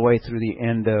extend all the way through the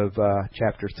end of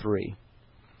chapter 3.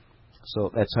 So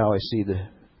that's how I see the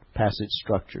passage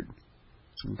structured.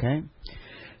 Okay?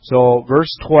 So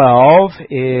verse 12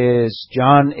 is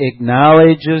John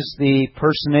acknowledges the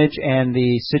personage and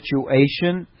the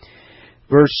situation.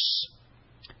 Verse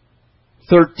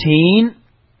 13,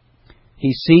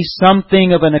 he sees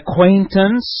something of an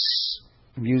acquaintance.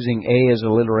 I'm using A as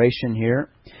alliteration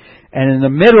here. And in the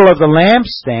middle of the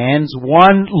lampstands,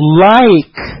 one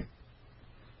like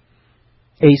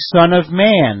a son of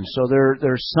man. So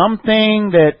there's something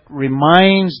that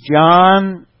reminds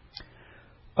John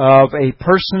of a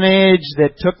personage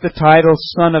that took the title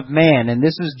Son of Man. And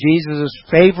this is Jesus'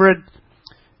 favorite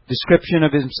description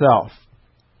of himself.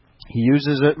 He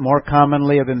uses it more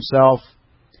commonly of himself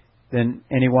than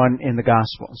anyone in the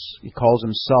Gospels. He calls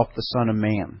himself the Son of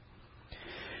Man.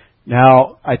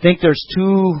 Now, I think there's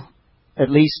at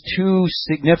least two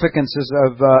significances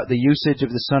of the usage of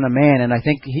the Son of Man. And I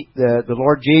think the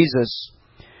Lord Jesus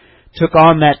took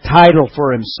on that title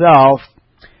for himself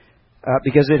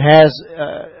because it has,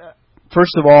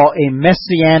 first of all, a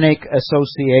messianic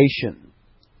association.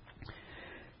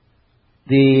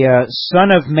 The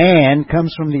Son of Man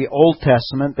comes from the Old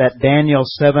Testament, that Daniel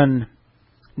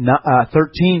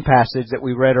 7:13 passage that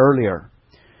we read earlier.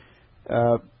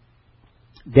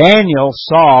 Daniel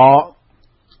saw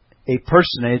a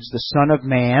personage, the Son of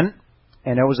Man,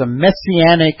 and it was a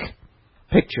messianic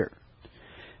picture.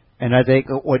 And I think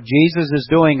what Jesus is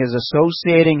doing is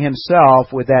associating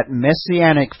himself with that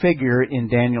messianic figure in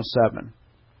Daniel 7.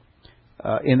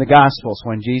 In the Gospels,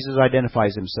 when Jesus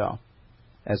identifies himself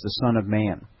as the Son of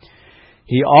Man.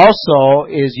 He also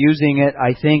is using it,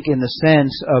 I think, in the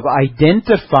sense of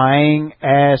identifying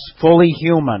as fully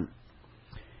human.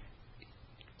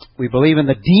 We believe in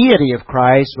the deity of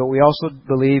Christ, but we also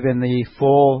believe in the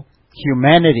full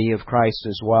humanity of Christ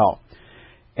as well.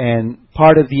 And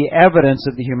part of the evidence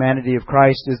of the humanity of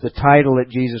Christ is the title that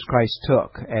Jesus Christ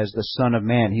took as the Son of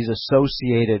Man. He's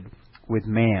associated with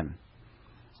man.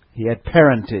 He had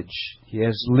parentage. He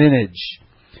has lineage.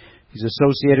 He's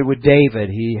associated with David.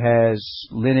 He has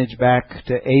lineage back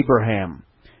to Abraham.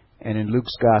 And in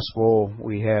Luke's Gospel,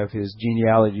 we have his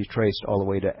genealogy traced all the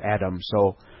way to Adam.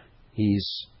 So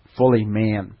he's fully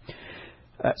man.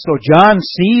 So John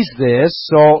sees this.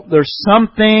 So there's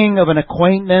something of an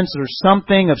acquaintance. There's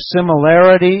something of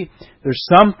similarity. There's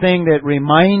something that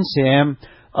reminds him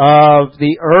of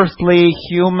the earthly,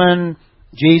 human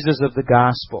Jesus of the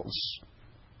Gospels.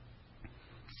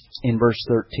 In verse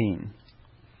 13.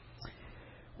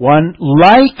 One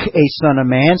like a son of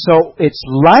man. So it's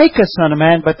like a son of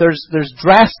man, but there's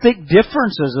drastic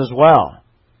differences as well.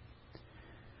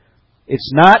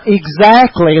 It's not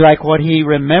exactly like what he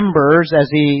remembers as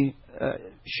he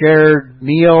shared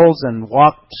meals and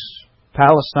walked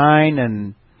Palestine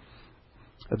and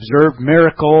observed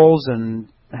miracles and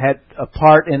had a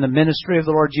part in the ministry of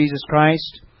the Lord Jesus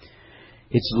Christ.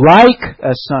 It's like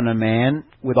a son of man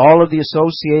with all of the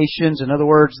associations. In other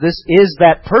words, this is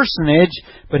that personage,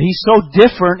 but he's so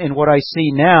different in what I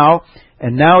see now.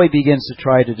 And now he begins to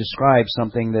try to describe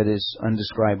something that is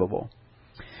undescribable.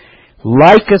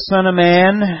 Like a son of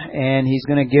man, and he's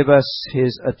going to give us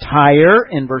his attire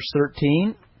in verse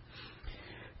 13.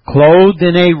 Clothed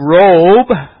in a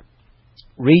robe,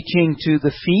 reaching to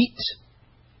the feet,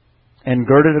 and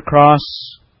girded across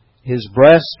his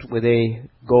breast with a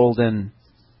golden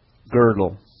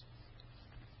girdle.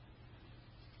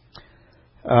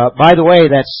 By the way,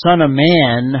 that Son of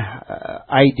Man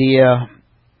idea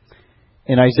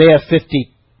in Isaiah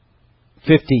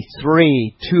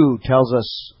 53:2 tells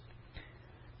us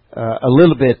a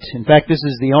little bit. In fact, this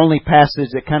is the only passage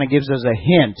that kind of gives us a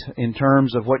hint in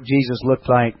terms of what Jesus looked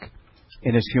like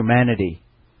in his humanity.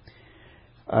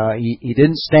 He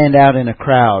didn't stand out in a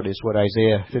crowd, is what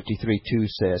Isaiah 53:2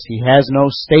 says. He has no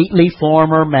stately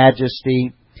form or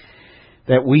majesty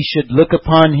that we should look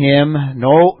upon him,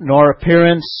 nor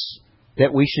appearance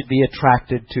that we should be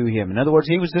attracted to him. In other words,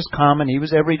 he was just common. He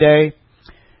was everyday.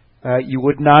 You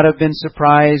would not have been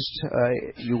surprised.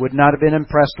 You would not have been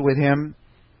impressed with him.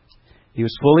 He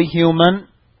was fully human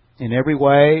in every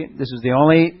way. This is the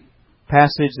only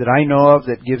passage that I know of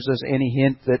that gives us any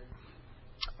hint that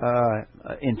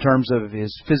in terms of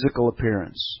his physical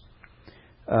appearance.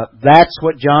 That's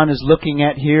what John is looking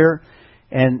at here.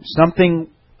 And something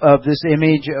of this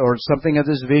image or something of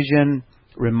this vision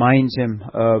reminds him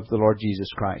of the Lord Jesus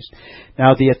Christ.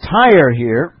 Now the attire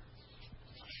here,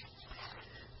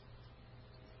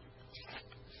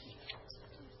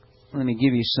 let me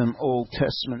give you some Old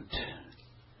Testament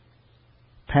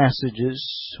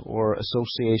passages or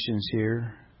associations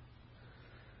here.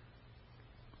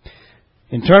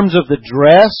 In terms of the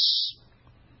dress,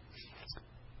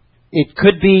 it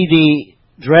could be the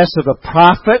dress of a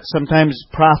prophet. Sometimes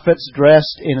prophets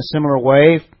dressed in a similar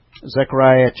way.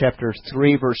 Zechariah chapter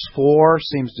 3, verse 4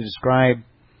 seems to describe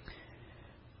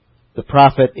the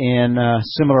prophet in a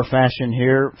similar fashion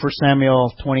here. 1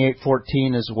 Samuel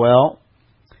 28:14 as well.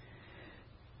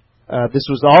 This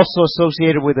was also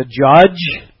associated with a judge,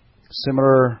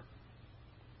 similar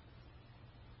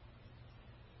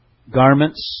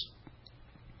garments.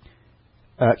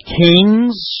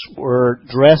 Kings were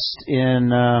dressed in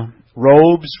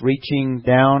robes reaching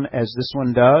down as this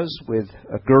one does, with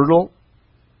a girdle.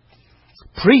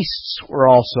 Priests were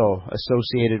also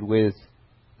associated with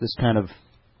this kind of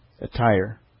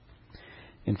attire.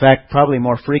 In fact, probably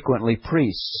more frequently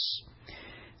priests.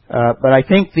 But I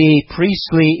think the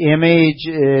priestly image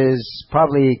is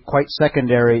probably quite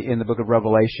secondary in the book of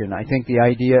Revelation. I think the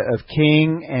idea of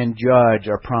king and judge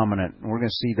are prominent. And we're going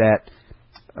to see that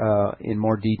in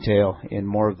more detail in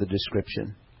more of the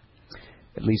description.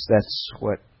 At least that's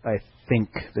what I think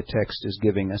the text is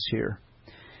giving us here.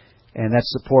 And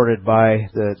that's supported by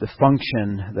the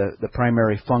function, the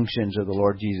primary functions of the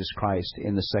Lord Jesus Christ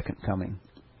in the second coming.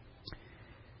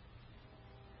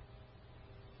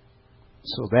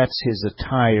 So that's His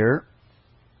attire.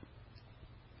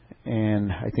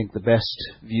 And I think the best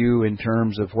view in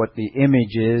terms of what the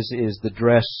image is the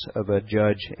dress of a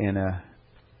judge and a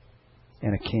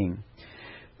king.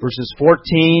 Verses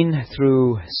 14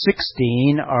 through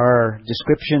 16 are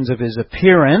descriptions of His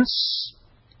appearance.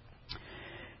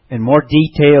 And more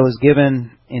detail is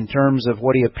given in terms of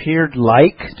what He appeared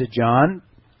like to John.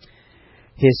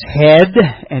 His head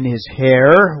and His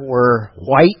hair were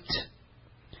white,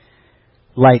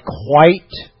 like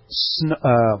white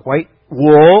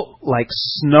wool, like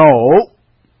snow.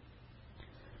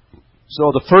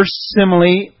 So the first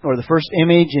simile, or the first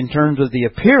image in terms of the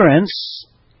appearance,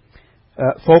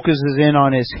 focuses in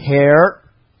on His hair.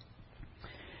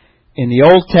 In the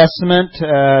Old Testament,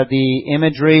 the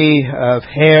imagery of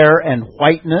hair and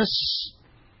whiteness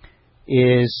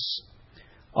is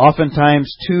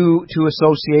oftentimes two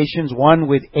associations. One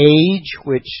with age,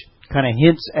 which kind of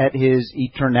hints at His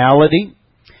eternality,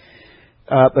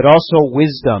 but also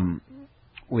wisdom.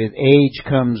 With age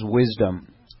comes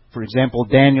wisdom. For example,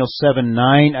 Daniel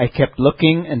 7:9, I kept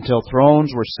looking until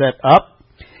thrones were set up,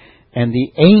 and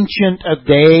the Ancient of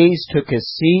Days took his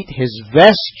seat. His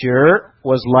vesture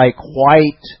was like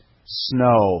white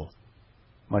snow,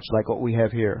 much like what we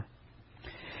have here.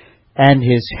 And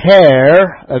his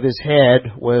hair of his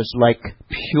head was like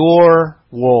pure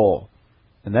wool.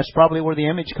 And that's probably where the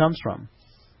image comes from.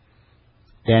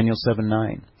 Daniel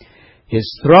 7:9.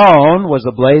 His throne was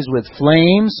ablaze with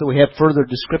flames, so we have further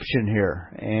description here.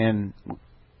 And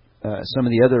some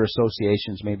of the other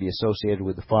associations may be associated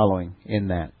with the following in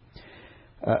that.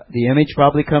 The image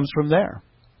probably comes from there.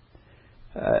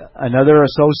 Another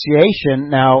association,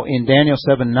 now in Daniel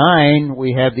 7:9,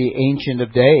 we have the Ancient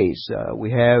of Days.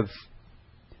 We have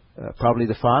probably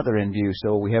the Father in view,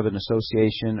 so we have an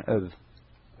association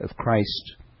of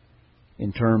Christ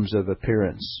in terms of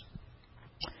appearance.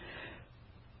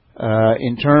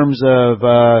 In terms of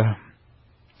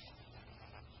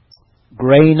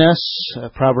grayness,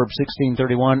 Proverbs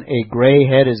 16:31, a gray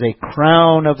head is a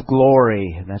crown of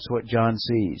glory. And that's what John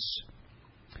sees.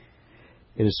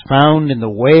 It is found in the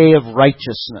way of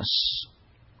righteousness.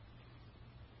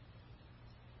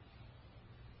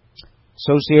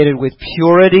 Associated with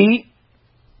purity,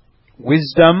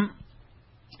 wisdom,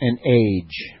 and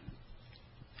age.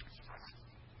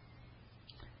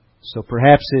 So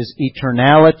perhaps His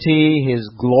eternality, His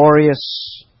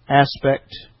glorious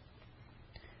aspect,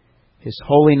 His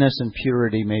holiness and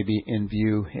purity may be in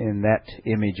view in that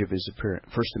image of His appearance,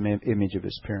 first image of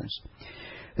His appearance.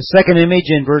 The second image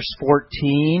in verse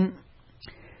 14,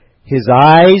 His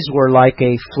eyes were like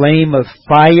a flame of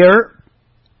fire.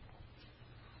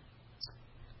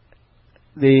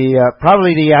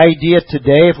 Probably the idea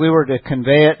today, if we were to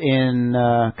convey it in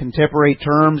contemporary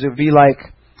terms, it would be like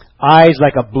eyes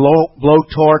like a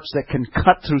blowtorch that can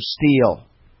cut through steel.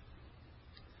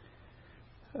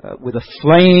 With a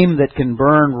flame that can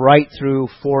burn right through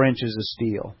 4 inches of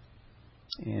steel.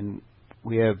 And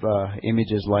we have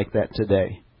images like that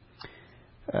today.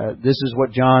 This is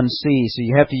what John sees. So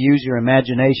you have to use your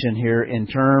imagination here in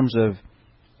terms of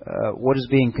what is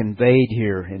being conveyed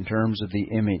here in terms of the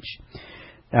image.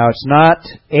 Now, it's not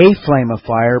a flame of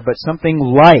fire, but something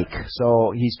like.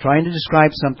 So he's trying to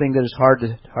describe something that is hard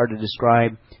to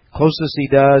describe. Closest he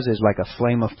does is like a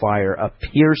flame of fire, a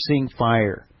piercing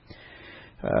fire.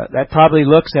 That probably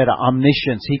looks at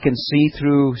omniscience. He can see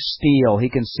through steel. He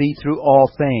can see through all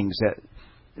things.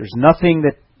 There's nothing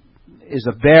that is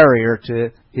a barrier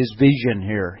to His vision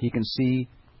here. He can see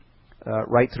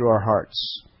right through our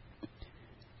hearts.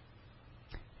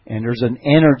 And there's an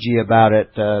energy about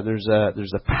it. There's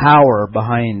a power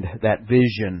behind that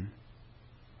vision.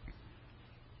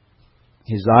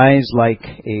 His eyes like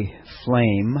a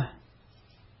flame.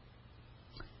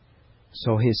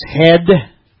 So his head,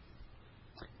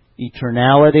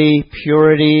 eternality,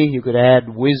 purity, you could add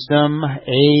wisdom,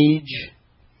 age,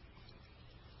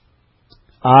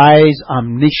 eyes,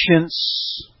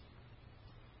 omniscience.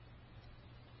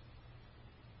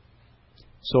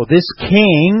 So this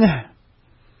king,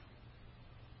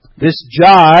 this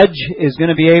judge, is going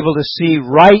to be able to see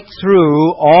right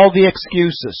through all the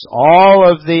excuses,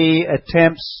 all of the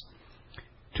attempts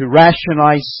to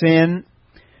rationalize sin.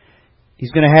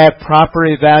 He's going to have proper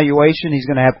evaluation. He's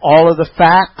going to have all of the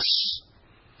facts.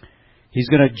 He's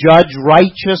going to judge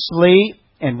righteously.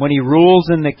 And when He rules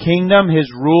in the kingdom,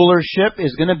 His rulership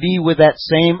is going to be with that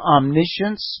same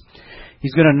omniscience.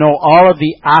 He's going to know all of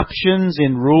the options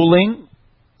in ruling.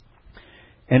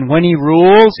 And when He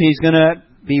rules, He's going to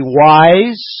be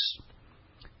wise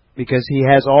because He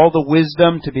has all the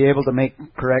wisdom to be able to make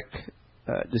correct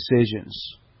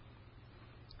decisions.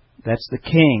 That's the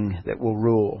king that will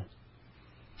rule.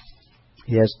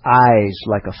 He has eyes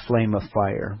like a flame of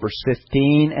fire. Verse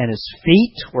 15, and His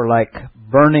feet were like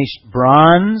burnished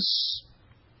bronze.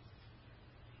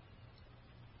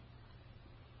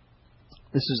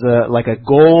 This is like a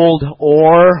gold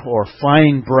ore or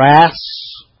fine brass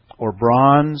or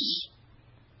bronze.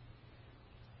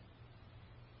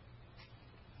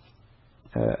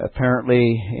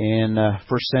 Apparently in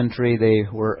first century they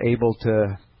were able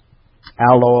to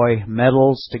alloy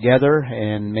metals together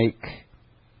and make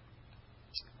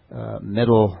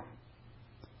metal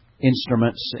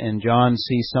instruments, and John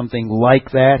sees something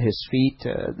like that. His feet,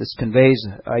 this conveys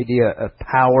the idea of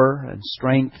power and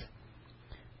strength.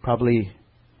 Probably,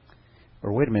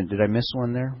 or wait a minute, did I miss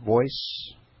one there?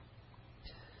 Voice.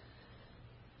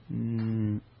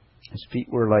 His feet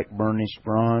were like burnished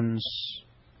bronze.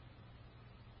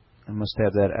 I must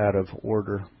have that out of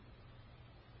order.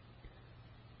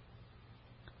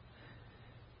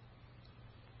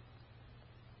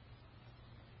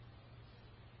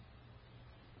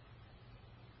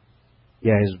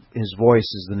 Yeah, his voice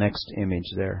is the next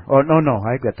image there. Oh, no,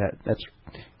 I got that. That's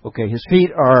okay. His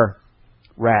feet are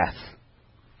wrath.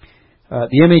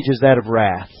 The image is that of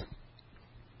wrath.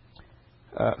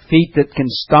 Feet that can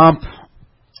stomp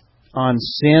on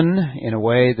sin in a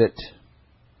way that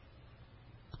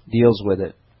deals with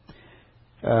it.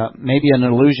 Maybe an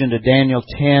allusion to Daniel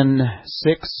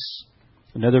 10:6,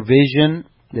 another vision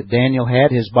that Daniel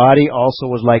had. His body also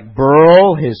was like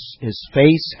beryl. His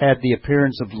face had the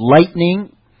appearance of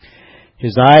lightning.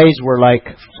 His eyes were like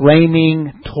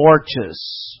flaming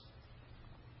torches.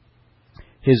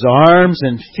 His arms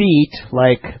and feet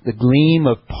like the gleam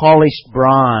of polished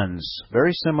bronze.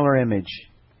 Very similar image.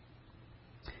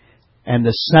 And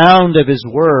the sound of His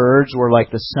words were like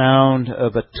the sound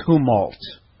of a tumult.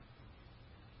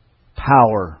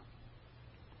 Power.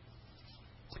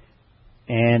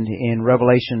 And in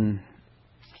Revelation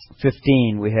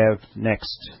 15, we have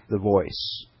next the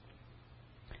voice.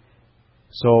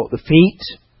 So the feet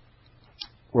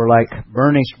were like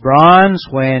burnished bronze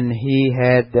when he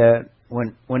had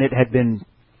when it had been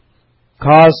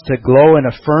caused to glow in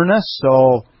a furnace.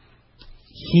 So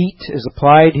heat is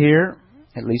applied here,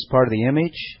 at least part of the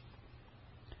image.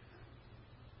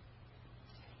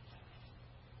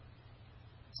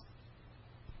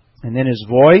 And then His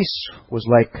voice was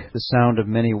like the sound of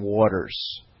many waters.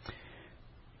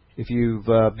 If you've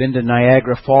been to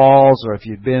Niagara Falls, or if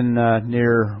you've been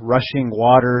near rushing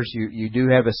waters, you do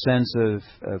have a sense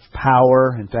of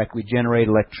power. In fact, we generate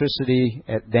electricity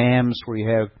at dams where you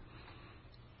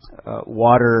have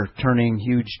water turning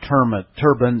huge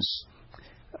turbines.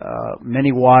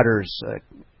 Many waters,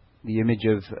 the image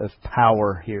of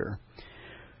power here,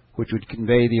 which would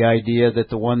convey the idea that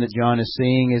the one that John is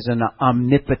seeing is an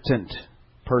omnipotent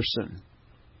person.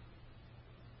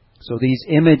 So these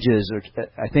images are,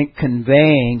 I think,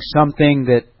 conveying something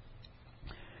that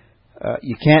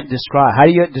you can't describe. How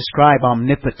do you describe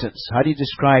omnipotence? How do you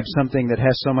describe something that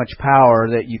has so much power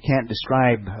that you can't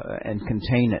describe and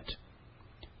contain it?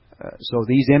 So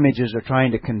these images are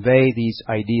trying to convey these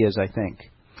ideas, I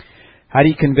think. How do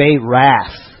you convey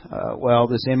wrath? Well,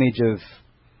 this image of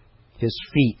His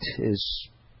feet is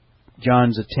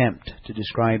John's attempt to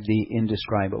describe the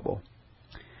indescribable.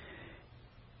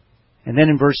 And then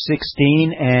in verse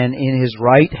 16, and in His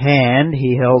right hand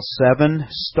He held 7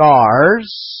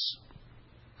 stars.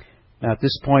 Now at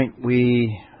this point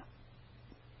we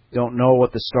don't know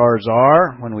what the stars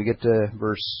are. When we get to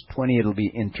verse 20, it'll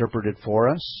be interpreted for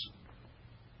us.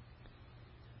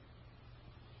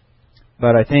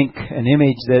 But I think an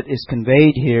image that is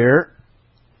conveyed here,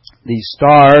 these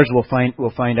stars, we'll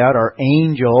find out, are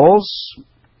angels.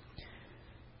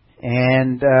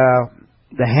 And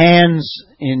the hands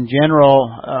in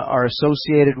general are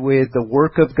associated with the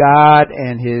work of God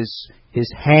and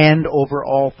His hand over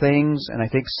all things. And I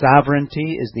think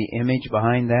sovereignty is the image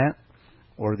behind that,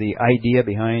 or the idea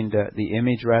behind the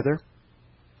image, rather.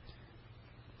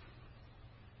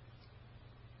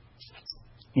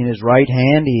 In His right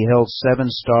hand He held 7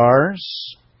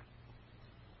 stars.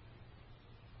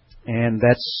 And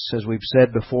that's, as we've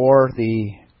said before,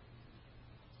 the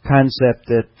concept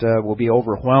that will be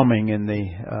overwhelming in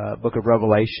the book of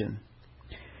Revelation.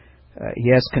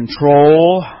 He has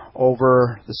control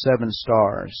over the 7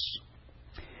 stars.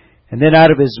 And then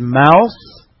out of His mouth,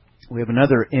 we have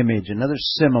another image, another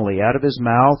simile. Out of His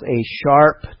mouth, a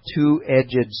sharp,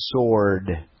 2-edged sword.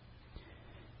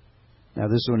 Now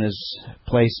this one is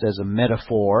placed as a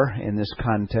metaphor in this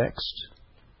context.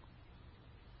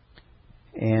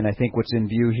 And I think what's in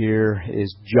view here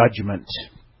is judgment,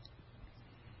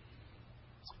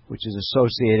 which is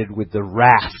associated with the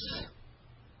wrath.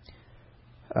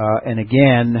 And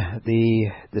again,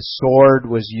 the sword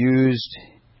was used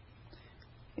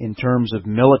in terms of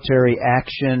military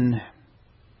action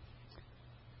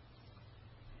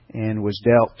and was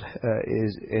dealt,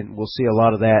 and we'll see a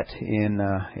lot of that in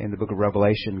the book of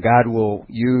Revelation. God will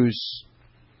use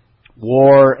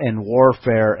war and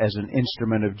warfare as an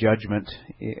instrument of judgment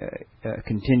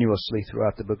continuously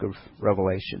throughout the book of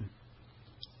Revelation.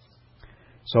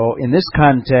 So in this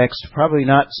context, probably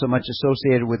not so much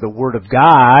associated with the Word of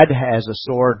God as a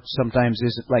sword sometimes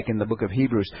is, like in the book of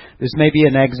Hebrews. This may be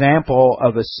an example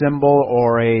of a symbol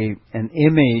or an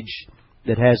image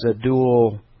that has a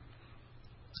dual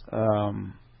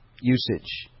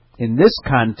usage. In this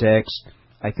context,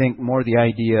 I think more the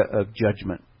idea of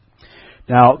judgment.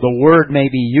 Now, the word may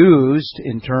be used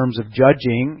in terms of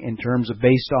judging, in terms of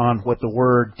based on what the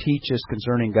Word teaches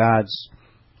concerning God's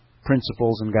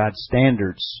principles and God's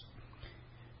standards.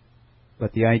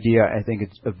 But the idea, I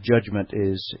think, of judgment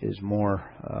is more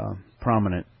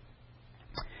prominent.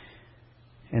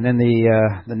 And then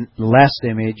the last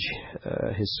image,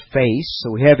 His face.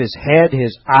 So we have His head,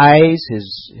 His eyes,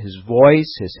 His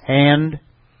voice, His hand,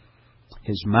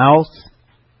 His mouth.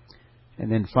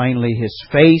 And then finally His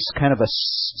face, kind of a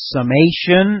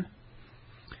summation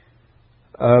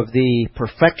of the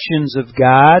perfections of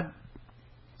God,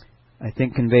 I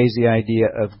think conveys the idea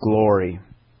of glory.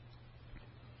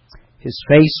 His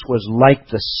face was like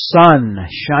the sun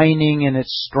shining in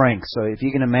its strength. So if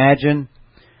you can imagine,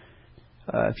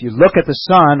 if you look at the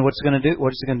sun, what's it going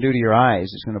to do to your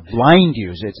eyes? It's going to blind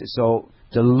you. So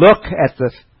to look at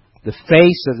the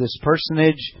face of this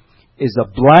personage is a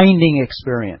blinding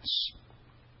experience.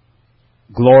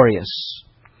 Glorious.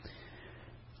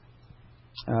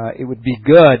 It would be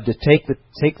good to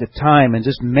take the time and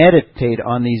just meditate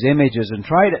on these images and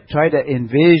try to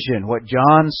envision what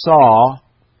John saw.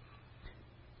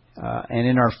 And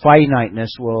in our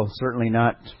finiteness, we'll certainly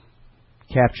not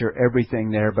capture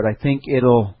everything there, but I think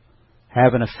it'll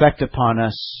have an effect upon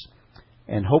us,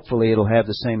 and hopefully it'll have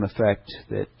the same effect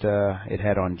that it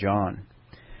had on John.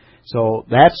 So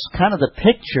that's kind of the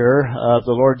picture of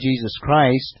the Lord Jesus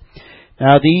Christ.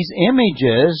 Now these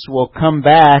images will come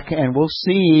back, and we'll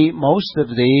see most of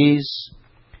these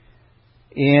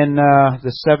in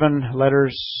the 7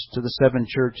 letters to the 7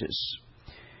 churches.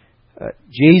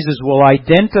 Jesus will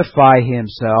identify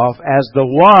Himself as the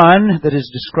one that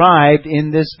is described in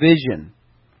this vision.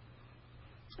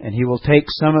 And He will take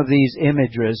some of these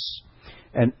images,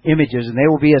 and they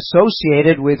will be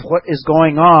associated with what is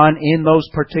going on in those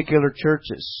particular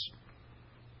churches.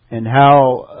 And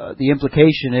how the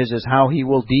implication is how He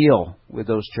will deal with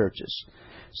those churches.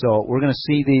 So we're going to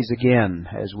see these again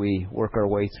as we work our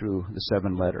way through the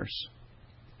 7 letters.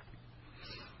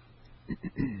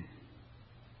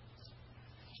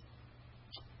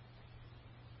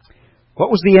 What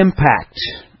was the impact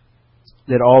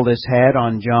that all this had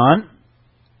on John?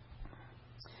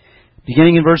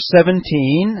 Beginning in verse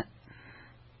 17,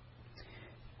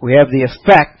 we have the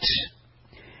effect.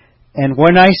 And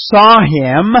when I saw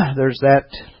Him, there's that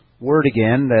word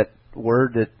again, that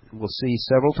word that we'll see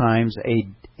several times,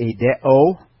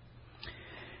 adeo.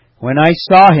 When I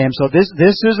saw Him, so this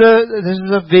is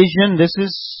a vision. This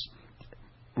is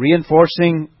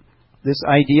reinforcing this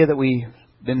idea that we've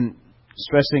been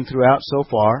stressing throughout so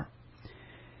far.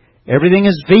 Everything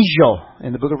is visual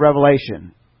in the book of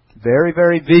Revelation. Very,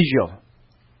 very visual.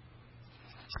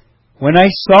 When I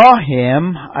saw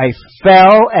Him, I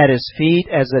fell at His feet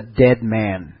as a dead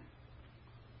man.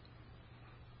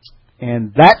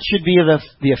 And that should be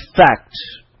the effect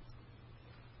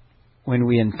when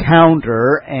we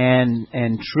encounter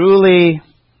and truly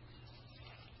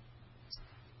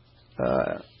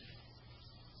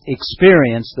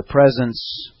experience the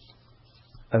presence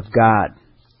of God.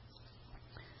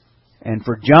 And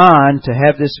for John to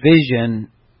have this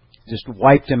vision just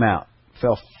wiped him out,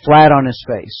 fell flat on his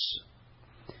face.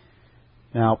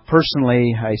 Now,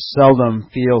 personally, I seldom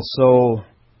feel so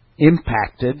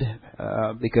impacted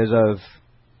because of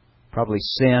probably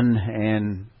sin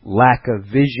and lack of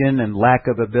vision and lack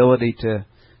of ability to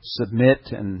submit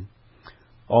and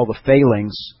all the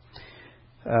failings.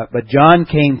 But John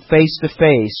came face to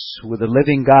face with the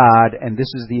living God, and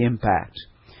this is the impact.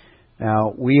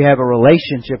 Now, we have a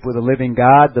relationship with the living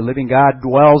God. The living God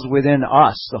dwells within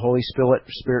us. The Holy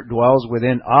Spirit dwells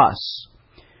within us.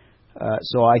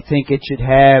 So I think it should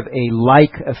have a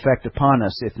like effect upon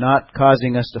us, if not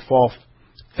causing us to fall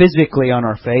physically on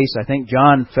our face. I think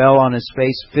John fell on his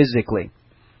face physically.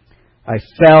 I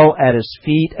fell at his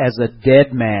feet as a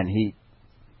dead man. He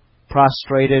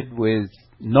prostrated with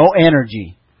no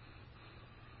energy,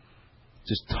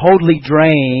 just totally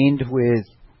drained with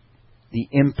the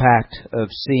impact of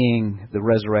seeing the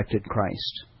resurrected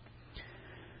Christ.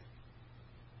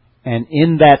 And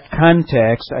in that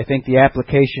context, I think the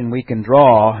application we can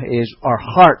draw is our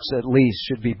hearts at least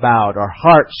should be bowed. Our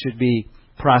hearts should be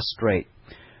prostrate.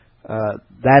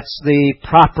 That's the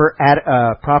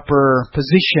proper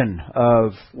position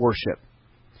of worship.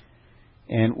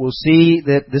 And we'll see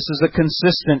that this is a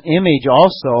consistent image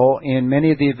also in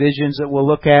many of the visions that we'll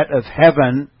look at of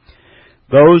heaven.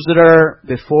 Those that are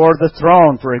before the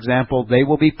throne, for example, they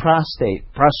will be prostrate.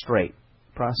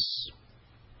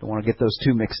 Don't want to get those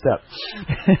two mixed up.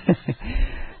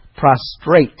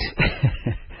 Prostrate.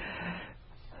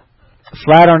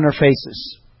 Flat on their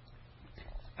faces.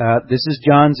 This is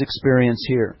John's experience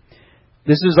here.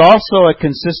 This is also a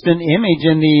consistent image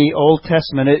in the Old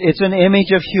Testament. It's an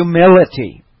image of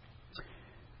humility.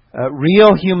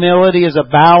 Real humility is a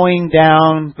bowing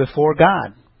down before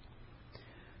God.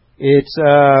 It's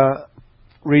a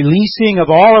releasing of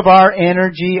all of our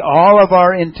energy, all of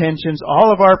our intentions,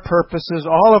 all of our purposes,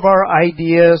 all of our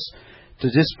ideas to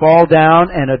just fall down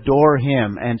and adore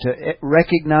Him and to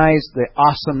recognize the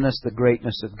awesomeness, the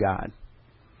greatness of God.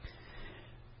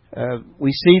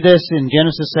 We see this in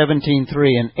Genesis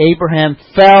 17:3. And Abraham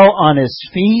fell on his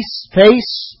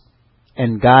face,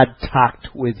 and God talked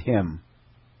with him.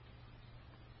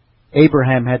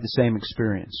 Abraham had the same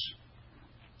experience.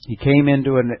 He came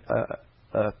into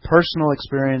a personal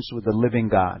experience with the living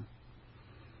God.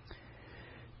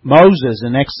 Moses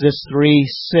in Exodus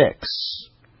 3:6,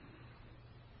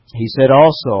 he said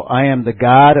also, I am the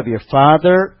God of your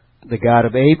father, the God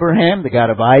of Abraham, the God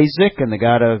of Isaac, and the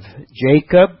God of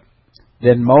Jacob.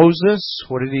 Then Moses,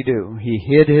 what did he do? He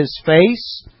hid his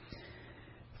face,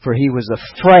 for he was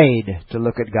afraid to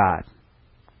look at God.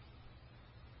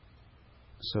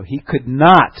 So he could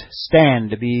not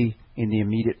stand to be in the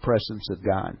immediate presence of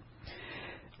God.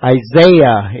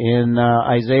 Isaiah in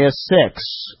Isaiah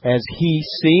 6, as he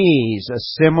sees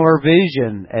a similar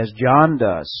vision as John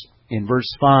does in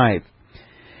verse 5.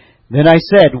 Then I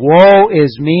said, woe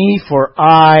is me, for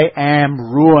I am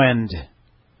ruined.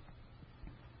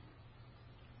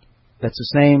 That's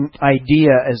the same idea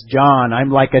as John.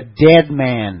 I'm like a dead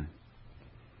man,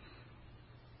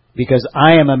 because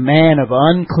I am a man of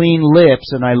unclean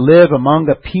lips, and I live among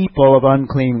a people of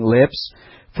unclean lips.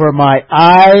 For my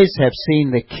eyes have seen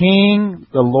the King,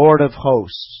 the Lord of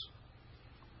hosts.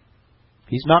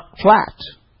 He's knocked flat.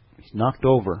 He's knocked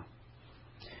over.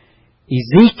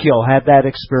 Ezekiel had that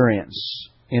experience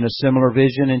in a similar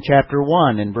vision in chapter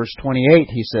 1. In verse 28,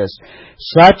 he says,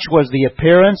 such was the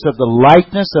appearance of the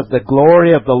likeness of the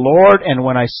glory of the Lord, and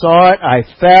when I saw it, I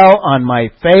fell on my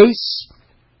face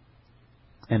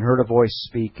and heard a voice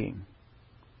speaking.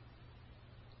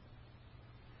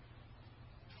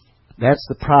 That's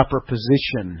the proper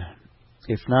position.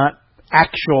 If not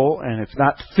actual, and if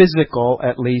not physical,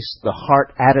 at least the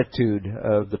heart attitude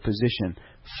of the position.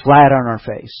 Flat on our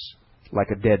face,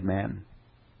 like a dead man.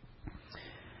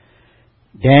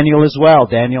 Daniel as well,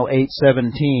 Daniel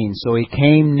 8:17. So he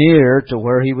came near to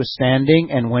where he was standing,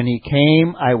 and when he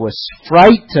came, I was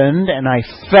frightened, and I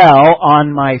fell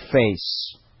on my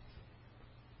face.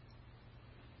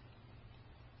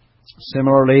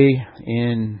 Similarly,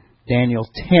 in Daniel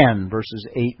 10, verses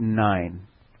 8 and 9,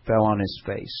 fell on his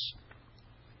face.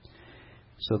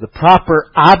 So the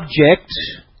proper object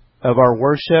of our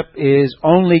worship is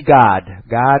only God.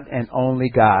 God and only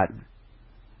God.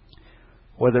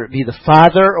 Whether it be the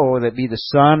Father, or whether it be the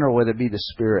Son, or whether it be the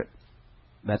Spirit.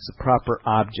 That's the proper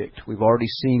object. We've already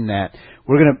seen that.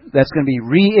 That's going to be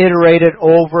reiterated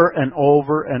over and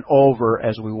over and over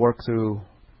as we work through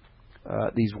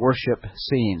these worship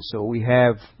scenes. So we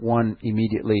have one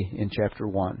immediately in chapter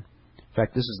 1. In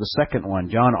fact, this is the second one.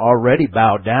 John already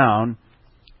bowed down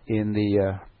in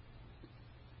the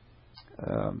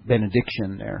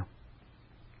benediction there.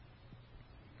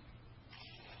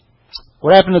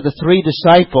 What happened to the 3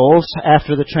 disciples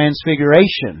after the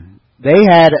transfiguration? They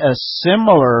had a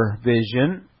similar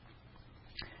vision.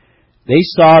 They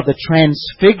saw the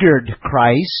transfigured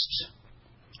Christ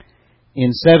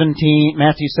in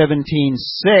Matthew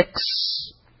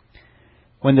 17:6.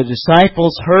 When the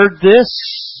disciples heard this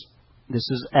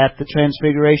is at the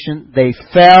transfiguration, they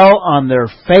fell on their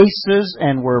faces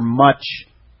and were much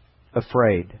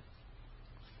afraid.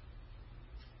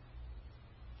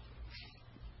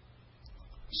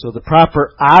 So the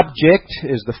proper object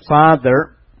is the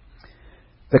Father.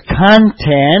 The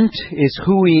content is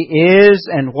who He is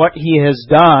and what He has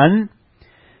done.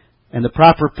 And the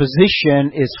proper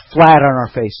position is flat on our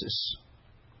faces.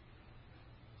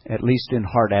 At least in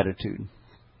heart attitude.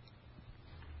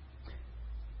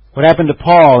 What happened to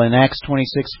Paul in Acts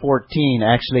 26:14?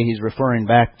 Actually, he's referring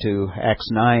back to Acts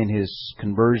 9, his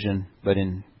conversion. But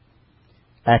in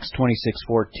Acts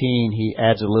 26:14, he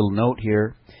adds a little note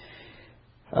here.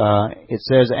 It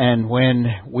says, "And when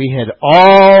we had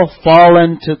all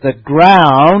fallen to the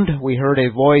ground, we heard a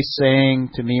voice saying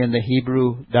to me in the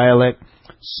Hebrew dialect,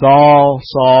 'Saul,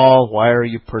 Saul, why are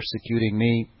you persecuting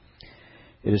me?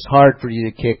 It is hard for you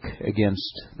to kick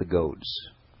against the goads.'"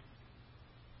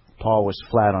 Paul was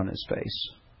flat on his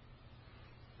face.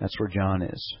 That's where John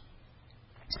is.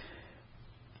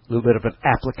 A little bit of an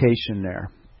application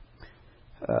there.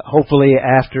 Hopefully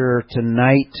after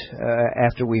tonight,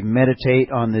 after we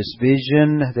meditate on this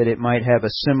vision, that it might have a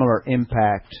similar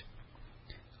impact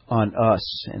on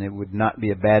us, and it would not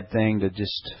be a bad thing to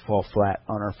just fall flat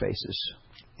on our faces.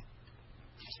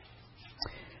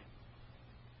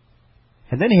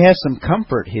 And then he has some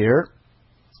comfort here,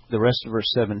 the rest of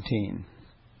verse 17.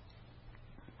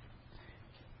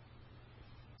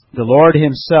 The Lord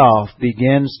Himself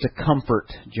begins to comfort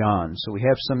John, so we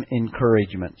have some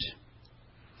encouragement.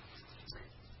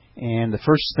 And the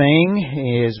first thing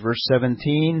is verse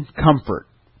 17, comfort.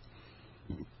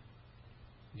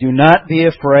 Do not be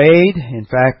afraid. In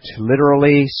fact,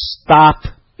 literally, stop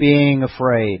being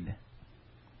afraid.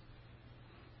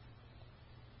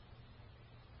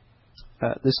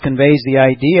 This conveys the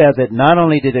idea that not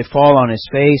only did he fall on his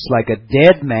face like a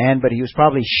dead man, but he was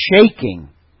probably shaking.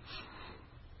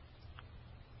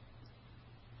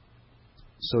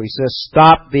 So he says,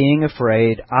 stop being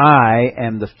afraid. I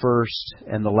am the first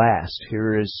and the last.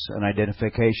 Here is an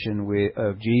identification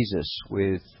of Jesus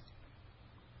with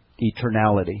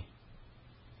eternality.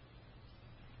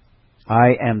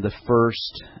 I am the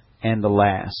first and the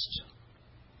last.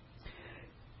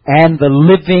 And the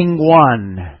living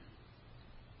one.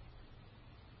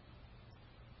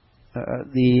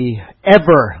 The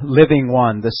ever-living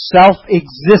one. The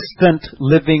self-existent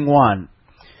living one.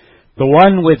 The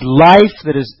one with life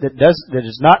that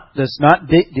does not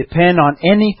depend on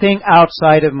anything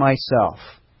outside of myself.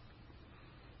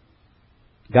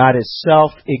 God is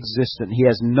self-existent. He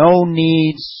has no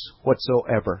needs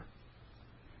whatsoever.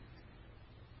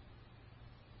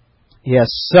 He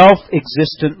has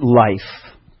self-existent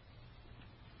life.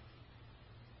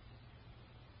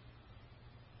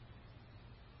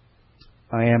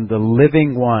 I am the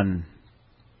living one.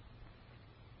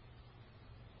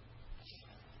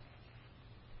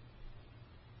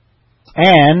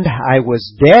 And I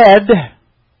was dead.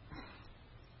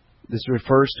 This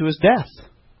refers to His death.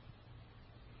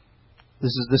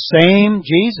 This is the same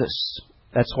Jesus.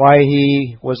 That's why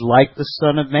He was like the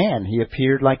Son of Man. He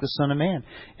appeared like the Son of Man.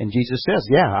 And Jesus says,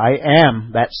 yeah, I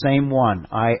am that same one.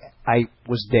 I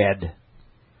was dead.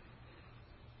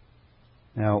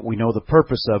 Now, we know the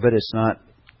purpose of it. It's not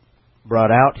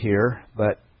brought out here,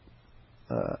 but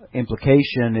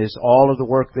implication is all of the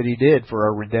work that He did for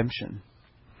our redemption.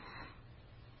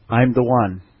 I'm the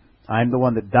one. I'm the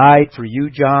one that died for you,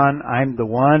 John. I'm the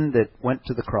one that went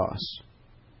to the cross.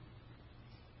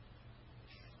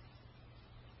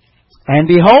 And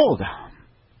behold,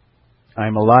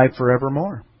 I'm alive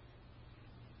forevermore.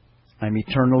 I'm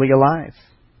eternally alive.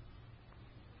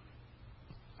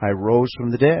 I rose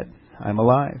from the dead. I'm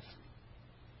alive.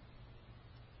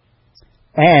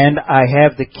 And I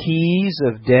have the keys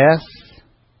of death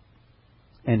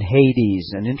and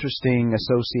Hades. An interesting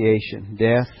association.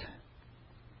 Death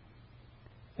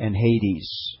and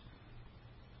Hades.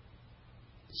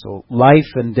 So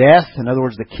life and death, in other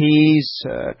words, the keys,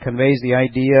 conveys the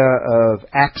idea of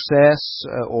access,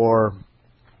 or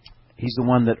He's the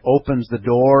one that opens the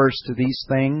doors to these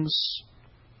things.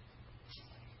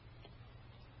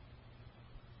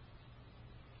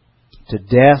 To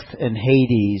death and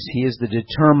Hades. He is the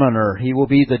determiner. He will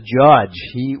be the judge.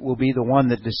 He will be the one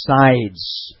that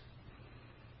decides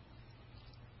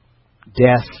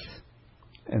death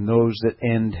and those that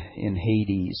end in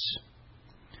Hades.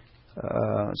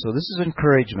 So this is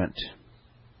encouragement.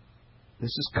 This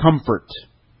is comfort.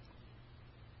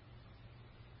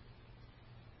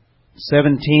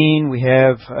 17, we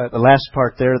have the last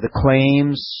part there, the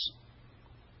claims.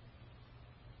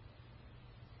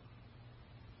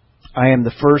 I am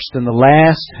the first and the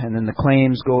last, and then the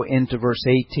claims go into verse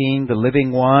 18. The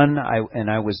living one,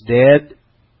 I was dead,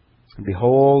 and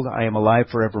behold, I am alive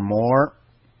forevermore.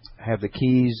 I have the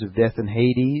keys of death and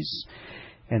Hades,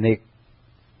 and they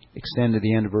extend to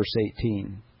the end of verse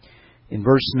 18. In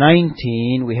verse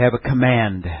 19, we have a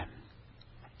command.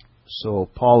 So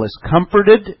Paul is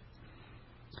comforted.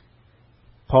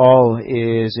 Paul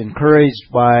is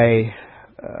encouraged by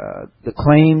the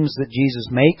claims that Jesus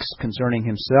makes concerning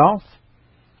Himself.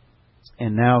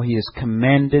 And now he is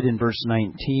commanded in verse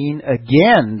 19.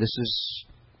 Again, this is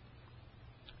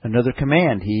another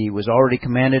command. He was already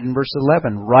commanded in verse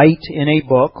 11. Write in a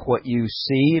book what you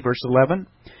see, verse 11.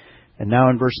 And now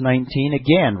in verse 19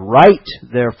 again. Write,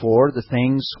 therefore, the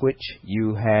things which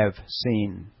you have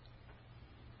seen.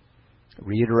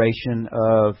 Reiteration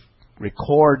of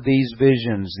record these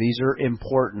visions. These are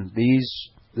important.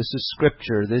 This is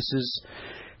Scripture. This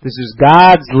is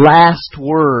God's last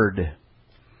word.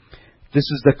 This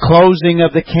is the closing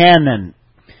of the canon.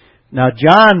 Now,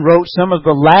 John wrote some of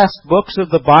the last books of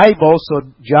the Bible, so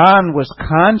John was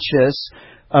conscious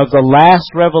of the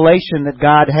last revelation that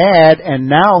God had, and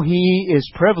now he is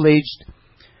privileged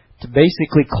to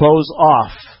basically close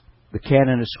off the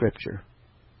canon of Scripture.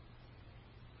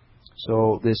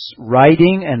 So this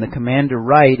writing and the command to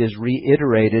write is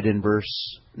reiterated in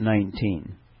verse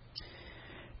 19.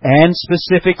 And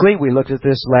specifically, we looked at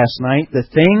this last night, the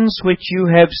things which you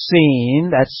have seen,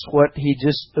 that's what he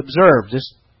just observed,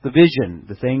 just the vision,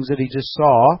 the things that he just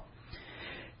saw.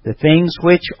 The things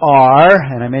which are,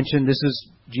 and I mentioned this is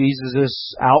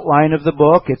Jesus' outline of the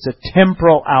book, it's a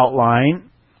temporal outline.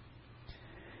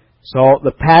 So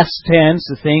the past tense,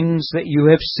 the things that you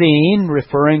have seen,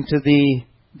 referring to the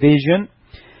vision.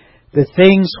 The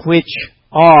things which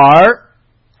are,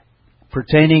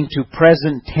 pertaining to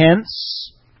present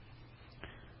tense,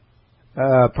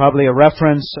 probably a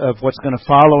reference of what's going to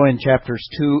follow in chapters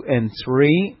 2 and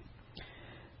 3.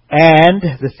 And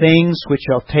the things which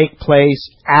shall take place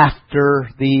after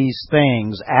these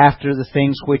things, after the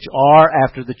things which are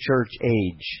after the church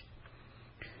age.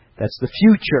 That's the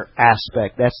future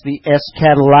aspect. That's the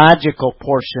eschatological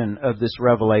portion of this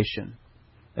revelation.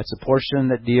 That's a portion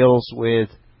that deals with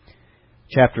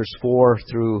chapters 4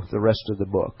 through the rest of the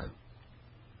book.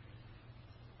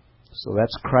 So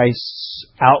that's Christ's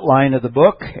outline of the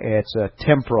book. It's a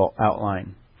temporal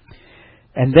outline.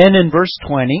 And then in verse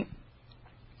 20,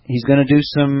 he's going to do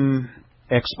some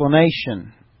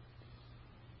explanation.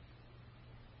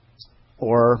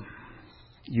 Or,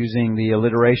 using the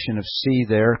alliteration of C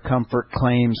there, comfort,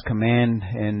 claims, command,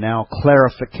 and now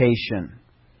clarification.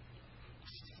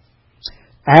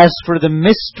 As for the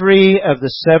mystery of the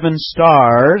 7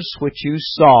 stars, which you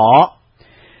saw.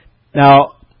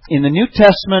 Now, in the New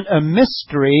Testament, a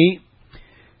mystery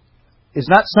is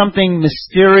not something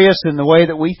mysterious in the way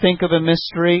that we think of a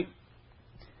mystery.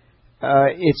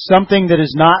 It's something that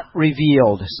is not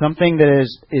revealed. Something that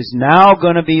is now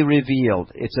going to be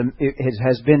revealed. It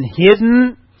has been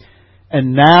hidden,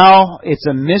 and now it's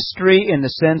a mystery in the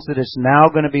sense that it's now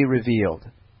going to be revealed.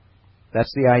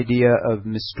 That's the idea of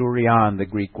mysterion, the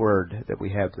Greek word that we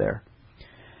have there.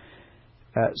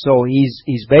 So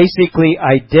he's basically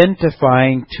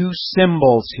identifying 2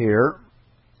 symbols here.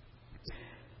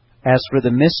 As for the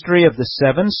mystery of the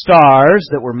 7 stars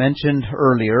that were mentioned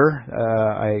earlier,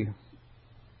 I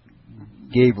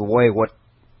gave away what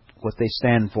they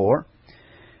stand for.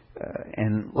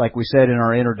 And like we said in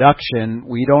our introduction,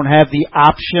 we don't have the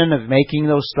option of making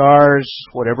those stars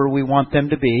whatever we want them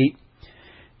to be.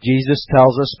 Jesus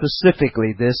tells us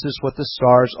specifically, this is what the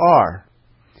stars are.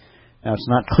 Now, it's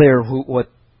not clear what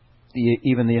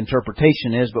even the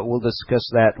interpretation is, but we'll discuss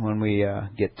that when we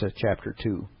get to chapter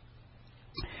 2.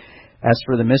 As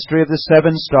for the mystery of the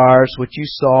 7 stars, which you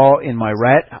saw in my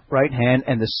right hand,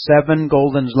 and the 7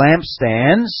 golden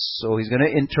lampstands, so he's going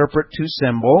to interpret 2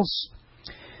 symbols.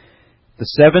 The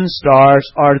 7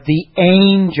 stars are the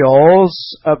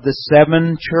angels of the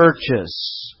 7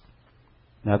 churches.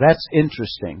 Now that's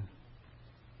interesting.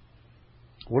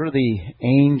 What are the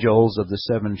angels of the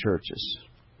 7 churches?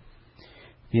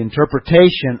 The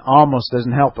interpretation almost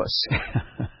doesn't help us.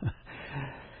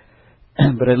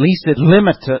 But at least it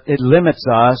limits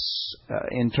us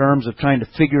in terms of trying to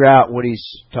figure out what he's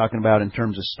talking about in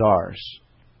terms of stars.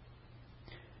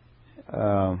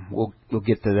 We'll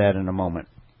get to that in a moment.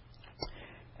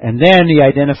 And then he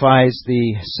identifies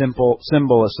the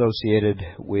symbol associated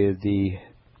with the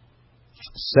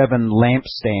 7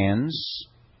 lampstands.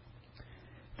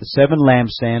 The 7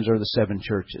 lampstands are the 7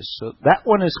 churches. So that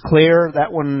one is clear.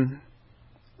 That one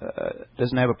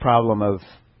doesn't have a problem of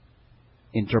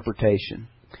interpretation.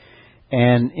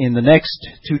 And in the next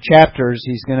 2 chapters,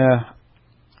 he's going to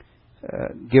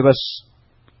give us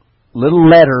little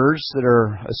letters that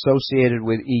are associated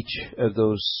with each of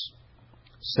those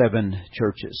 7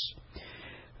 churches.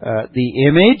 The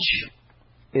image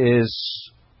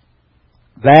is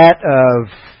that of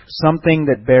something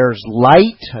that bears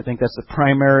light. I think that's the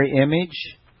primary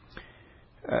image.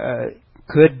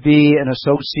 Could be an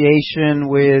association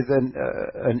with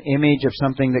an image of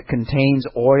something that contains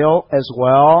oil as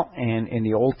well. And in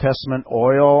the Old Testament,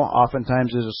 oil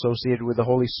oftentimes is associated with the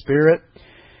Holy Spirit.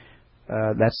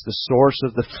 That's the source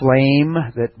of the flame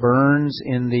that burns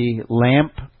in the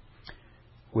lamp,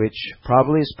 which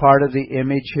probably is part of the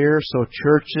image here. So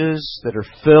churches that are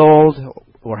filled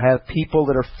or have people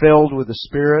that are filled with the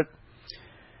Spirit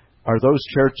are those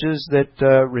churches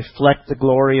that reflect the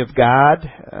glory of God.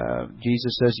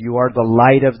 Jesus says, "You are the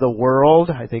light of the world."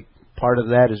 I think part of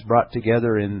that is brought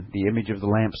together in the image of the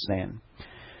lampstand.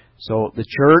 So the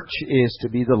church is to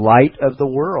be the light of the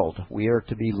world. We are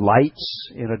to be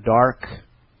lights in a dark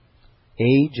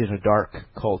age, in a dark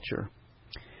culture.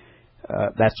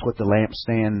 That's what the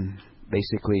lampstand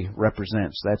basically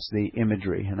represents. That's the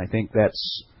imagery. And I think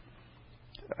that's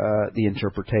the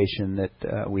interpretation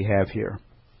that we have here.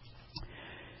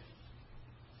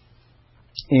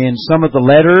 In some of the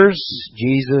letters,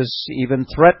 Jesus even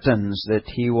threatens that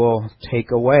He will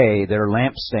take away their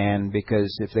lampstand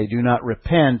because if they do not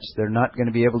repent, they're not going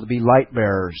to be able to be light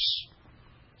bearers.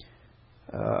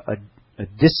 A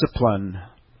discipline.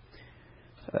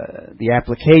 The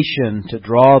application to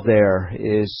draw there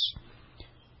is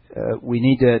we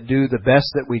need to do the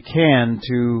best that we can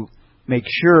to make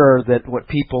sure that what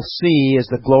people see is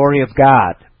the glory of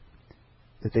God.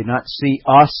 That they not see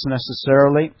us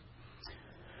necessarily.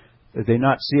 That they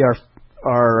not see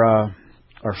our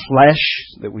flesh.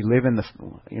 That we live in the,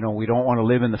 we don't want to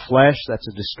live in the flesh. That's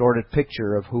a distorted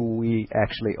picture of who we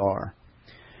actually are.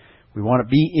 We want to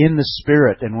be in the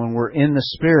Spirit, and when we're in the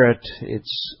Spirit,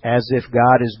 it's as if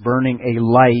God is burning a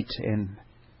light, and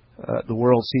the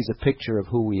world sees a picture of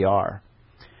who we are.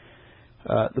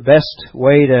 The best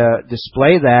way to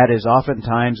display that is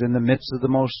oftentimes in the midst of the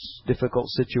most difficult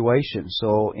situations.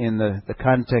 So in the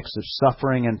context of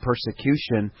suffering and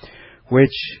persecution,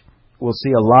 which we'll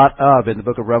see a lot of in the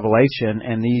book of Revelation,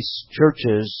 and these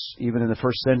churches, even in the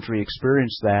first century,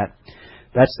 experienced that.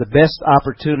 That's the best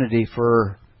opportunity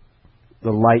for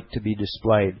the light to be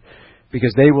displayed,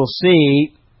 because they will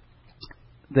see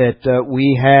that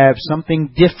we have something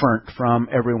different from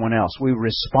everyone else. We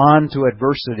respond to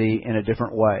adversity in a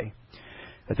different way.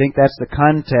 I think that's the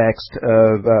context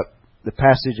of the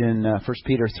passage in 1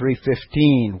 Peter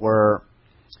 3:15, where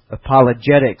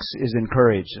apologetics is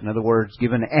encouraged. In other words,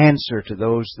 give an answer to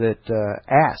those that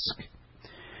ask.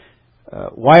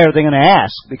 Why are they going to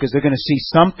ask? Because they're going to see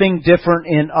something different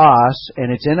in us,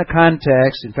 and it's in a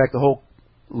context. In fact, the whole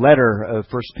letter of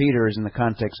 1 Peter is in the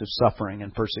context of suffering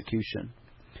and persecution.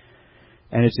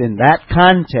 And it's in that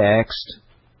context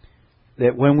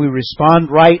that when we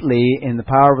respond rightly in the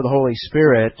power of the Holy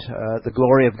Spirit, the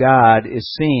glory of God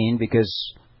is seen, because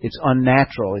it's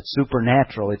unnatural, it's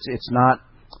supernatural, it's not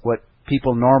what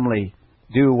people normally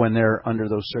do when they're under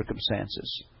those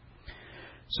circumstances.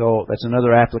 So that's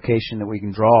another application that we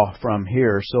can draw from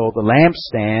here. So the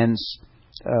lampstands,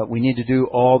 we need to do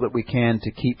all that we can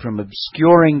to keep from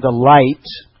obscuring the light,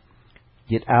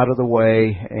 get out of the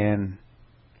way, and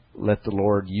let the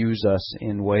Lord use us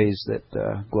in ways that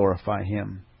glorify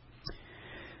Him.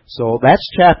 So that's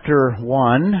chapter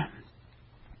 1.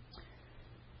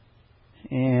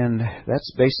 And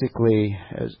that's basically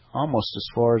almost as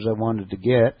far as I wanted to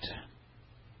get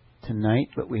tonight,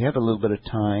 but we have a little bit of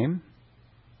time.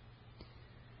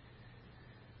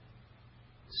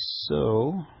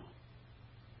 So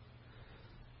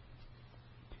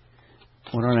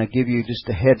why don't I give you just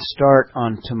a head start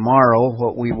on tomorrow.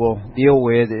 What we will deal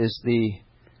with is the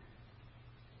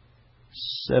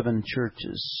 7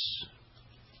 churches.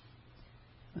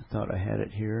 I thought I had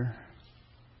it here.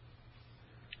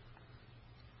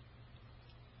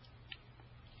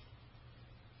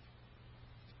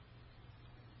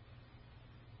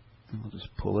 We'll just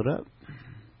pull it up.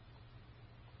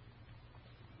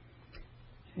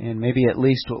 And maybe at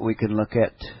least what we can look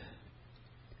at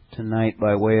tonight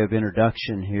by way of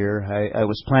introduction here. I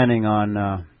was planning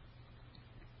on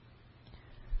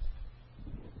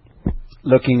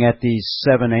looking at these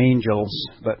 7 angels,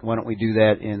 but why don't we do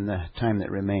that in the time that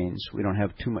remains? We don't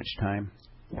have too much time.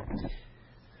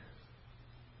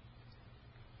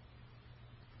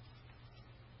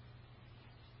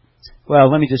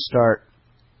 Well, let me just start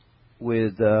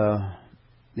with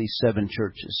these 7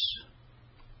 churches.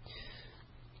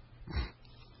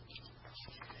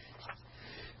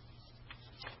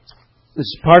 This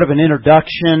is part of an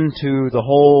introduction to the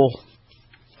whole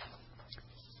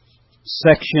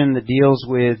section that deals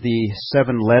with the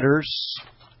 7 letters.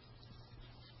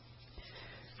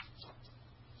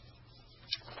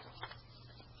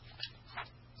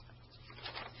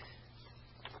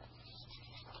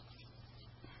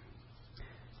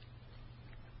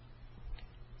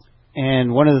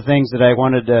 And one of the things that I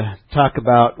wanted to talk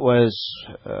about was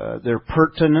their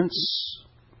pertinence.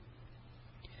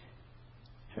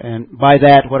 And by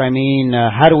that, what I mean,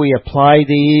 how do we apply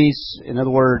these? In other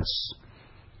words,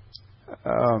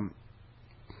 how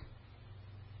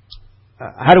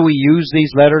do we use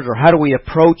these letters, or how do we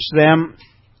approach them?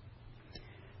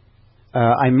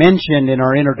 I mentioned in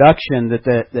our introduction that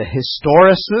the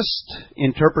historicist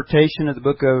interpretation of the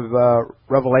book of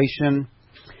Revelation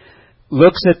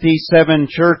looks at these 7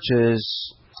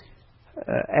 churches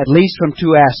at least from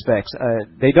 2 aspects.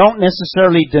 They don't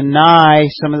necessarily deny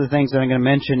some of the things that I'm going to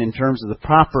mention in terms of the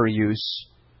proper use,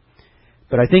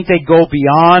 but I think they go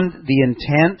beyond the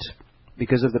intent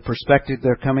because of the perspective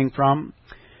they're coming from.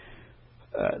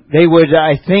 They would,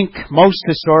 I think, most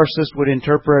historicists would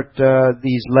interpret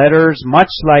these letters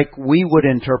much like we would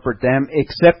interpret them,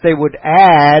 except they would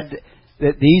add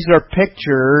that these are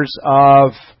pictures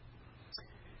of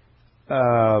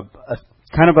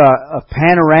kind of a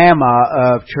panorama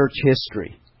of church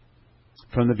history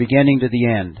from the beginning to the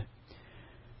end.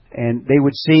 And they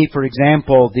would see, for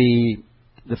example, the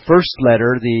first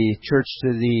letter, the church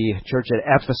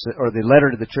at Ephesus, or the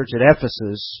letter to the church at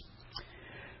Ephesus,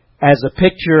 as a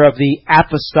picture of the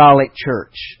apostolic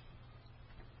church.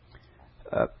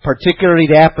 Particularly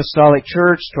the apostolic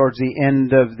church towards the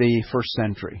end of the first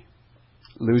century,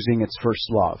 losing its first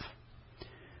love.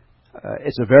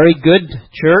 It's a very good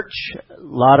church. A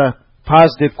lot of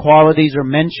positive qualities are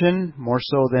mentioned, more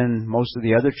so than most of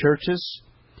the other churches.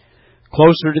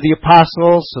 Closer to the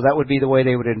apostles, so that would be the way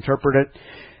they would interpret it.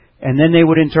 And then they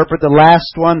would interpret the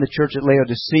last one, the church at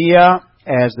Laodicea,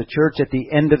 as the church at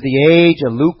the end of the age, a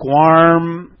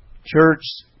lukewarm church,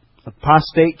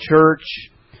 apostate church,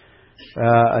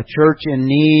 a church in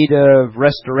need of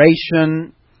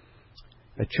restoration,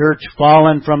 a church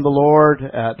fallen from the Lord,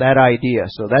 that idea.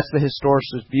 So that's the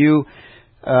historicist view.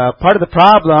 Part of the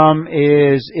problem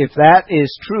is, if that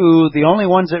is true, the only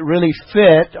ones that really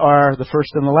fit are the first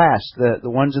and the last. The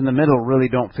ones in the middle really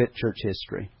don't fit church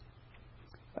history.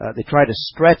 They try to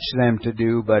stretch them to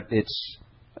do, but it's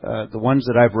the ones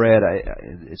that I've read,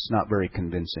 it's not very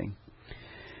convincing.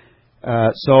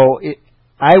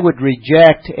 I would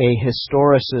reject a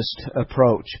historicist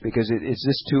approach because it's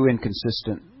just too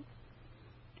inconsistent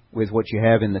with what you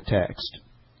have in the text.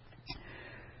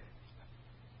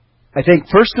 I think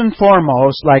first and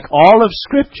foremost, like all of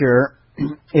Scripture,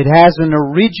 it has an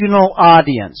original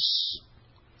audience.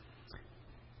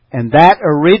 And that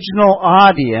original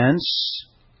audience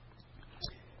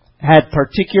had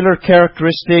particular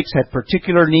characteristics, had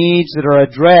particular needs that are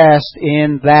addressed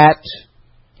in that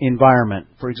environment.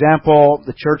 For example,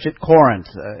 the church at Corinth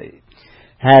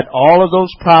had all of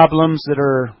those problems that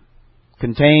are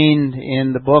contained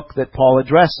in the book that Paul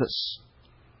addresses.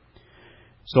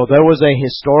 So there was a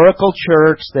historical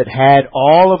church that had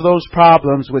all of those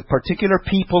problems with particular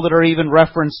people that are even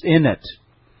referenced in it.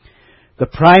 The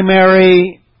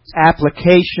primary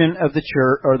application of the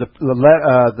church, or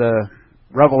the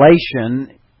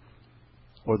revelation,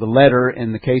 or the letter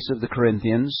in the case of the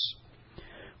Corinthians,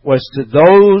 was to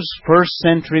those first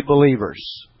century believers.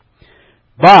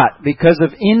 But because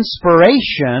of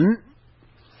inspiration,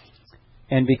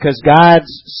 and because God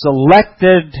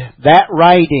selected that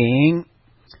writing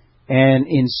and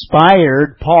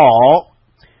inspired Paul,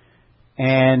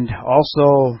 and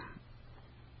also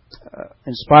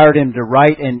inspired him to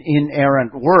write an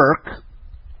inerrant work,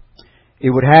 it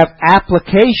would have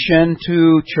application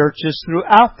to churches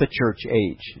throughout the church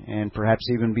age, and perhaps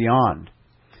even beyond.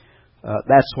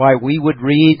 That's why we would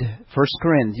read 1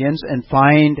 Corinthians and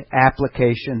find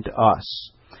application to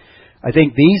us. I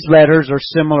think these letters are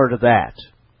similar to that.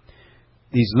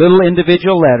 These little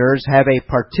individual letters have a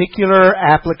particular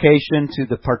application to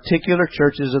the particular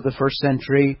churches of the first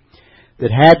century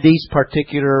that had these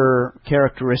particular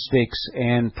characteristics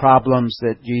and problems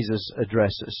that Jesus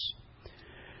addresses.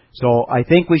 So I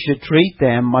think we should treat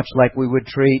them much like we would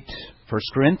treat 1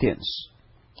 Corinthians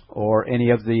or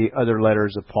any of the other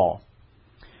letters of Paul.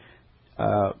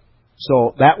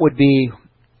 So that would be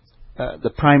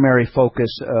the primary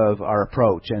focus of our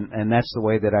approach, and that's the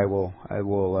way that I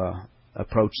will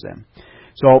approach them.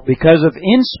 So because of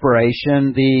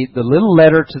inspiration, the little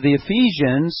letter to the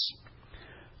Ephesians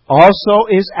also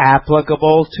is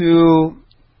applicable to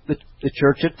the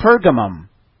church at Pergamum.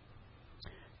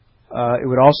 It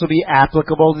would also be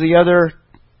applicable to the other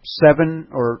 7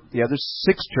 or the other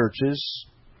 6 churches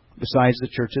besides the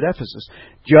church at Ephesus.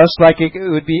 Just like it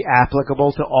would be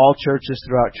applicable to all churches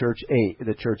throughout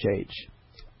the church age.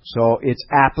 So it's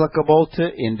applicable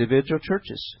to individual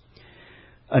churches.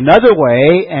 Another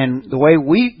way, and the way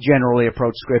we generally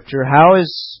approach Scripture, how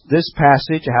is this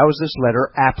passage, how is this letter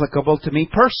applicable to me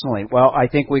personally? Well, I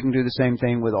think we can do the same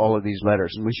thing with all of these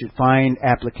letters, and we should find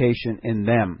application in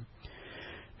them.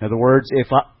 In other words, if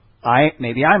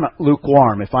maybe I'm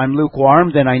lukewarm. If I'm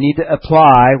lukewarm, then I need to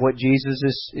apply what Jesus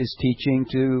is teaching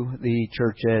to the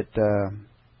church at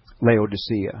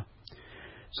Laodicea.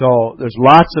 So there's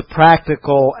lots of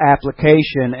practical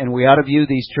application, and we ought to view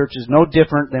these churches no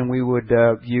different than we would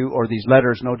or these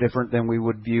letters no different than we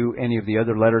would view any of the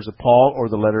other letters of Paul or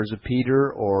the letters of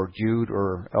Peter or Jude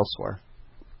or elsewhere.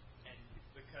 And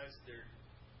because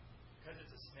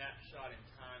it's a snapshot in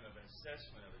time of an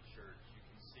assessment of a church, you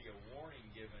can see a warning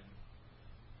given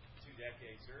 2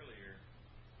 decades earlier,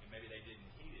 and maybe they didn't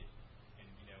heed it,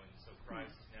 and so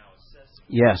Christ is now assessing.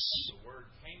 Yes. The word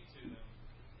came to them,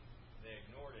 they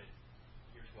ignored it.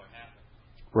 Here's what happened.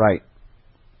 Right.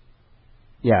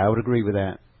 Yeah, I would agree with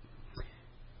that.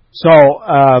 So,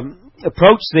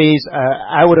 approach these.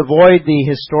 I would avoid the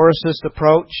historicist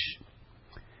approach,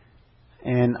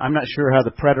 and I'm not sure how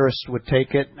the preterist would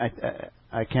take it.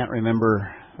 I can't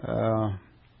remember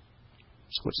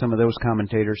what some of those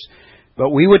commentators. But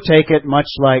we would take it much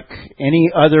like any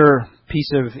other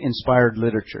piece of inspired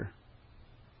literature.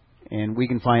 And we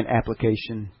can find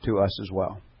application to us as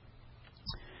well.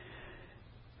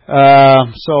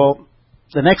 So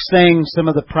the next thing, some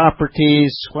of the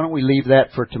properties, why don't we leave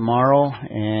that for tomorrow,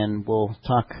 and we'll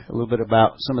talk a little bit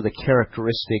about some of the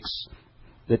characteristics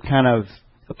that kind of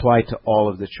apply to all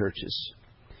of the churches.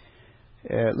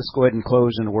 Let's go ahead and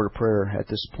close in a word of prayer at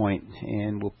this point,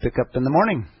 and we'll pick up in the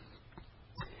morning.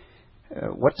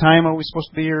 What time are we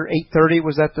supposed to be here? 8:30?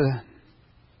 Was that the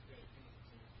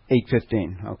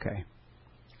 8:15? Okay.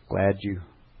 Glad you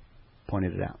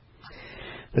pointed it out.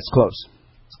 Let's close.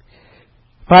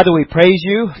 Father, we praise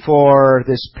you for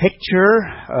this picture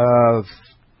of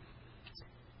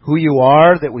who you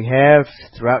are that we have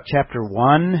throughout chapter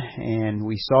 1. And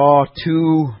we saw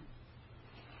 2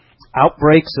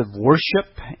 outbreaks of worship,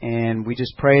 and we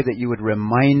just pray that you would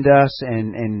remind us,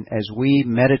 and as we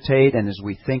meditate and as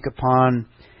we think upon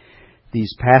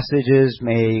these passages,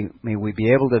 may we be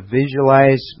able to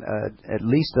visualize at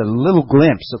least a little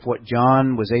glimpse of what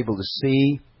John was able to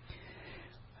see.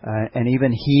 And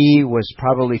even he was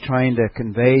probably trying to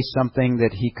convey something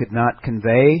that he could not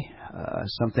convey,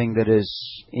 something that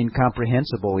is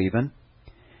incomprehensible even.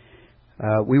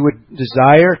 We would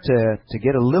desire to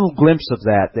get a little glimpse of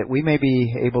that we may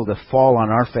be able to fall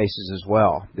on our faces as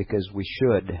well, because we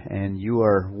should, and you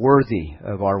are worthy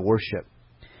of our worship.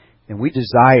 And we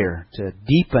desire to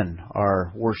deepen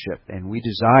our worship, and we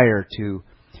desire to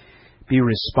be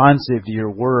responsive to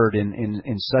your word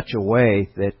in such a way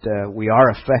that we are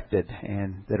affected,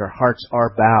 and that our hearts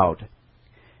are bowed,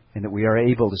 and that we are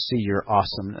able to see your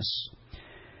awesomeness.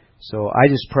 So I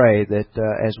just pray that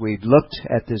as we looked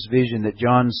at this vision that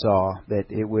John saw, that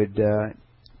it would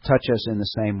touch us in the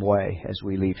same way as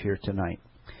we leave here tonight.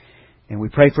 And we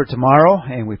pray for tomorrow,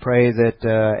 and we pray that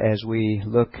as we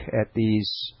look at these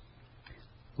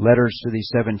letters to these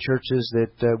 7 churches,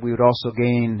 that we would also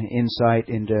gain insight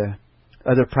into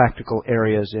other practical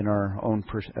areas in our own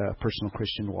personal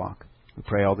Christian walk. We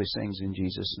pray all these things in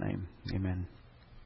Jesus' name. Amen.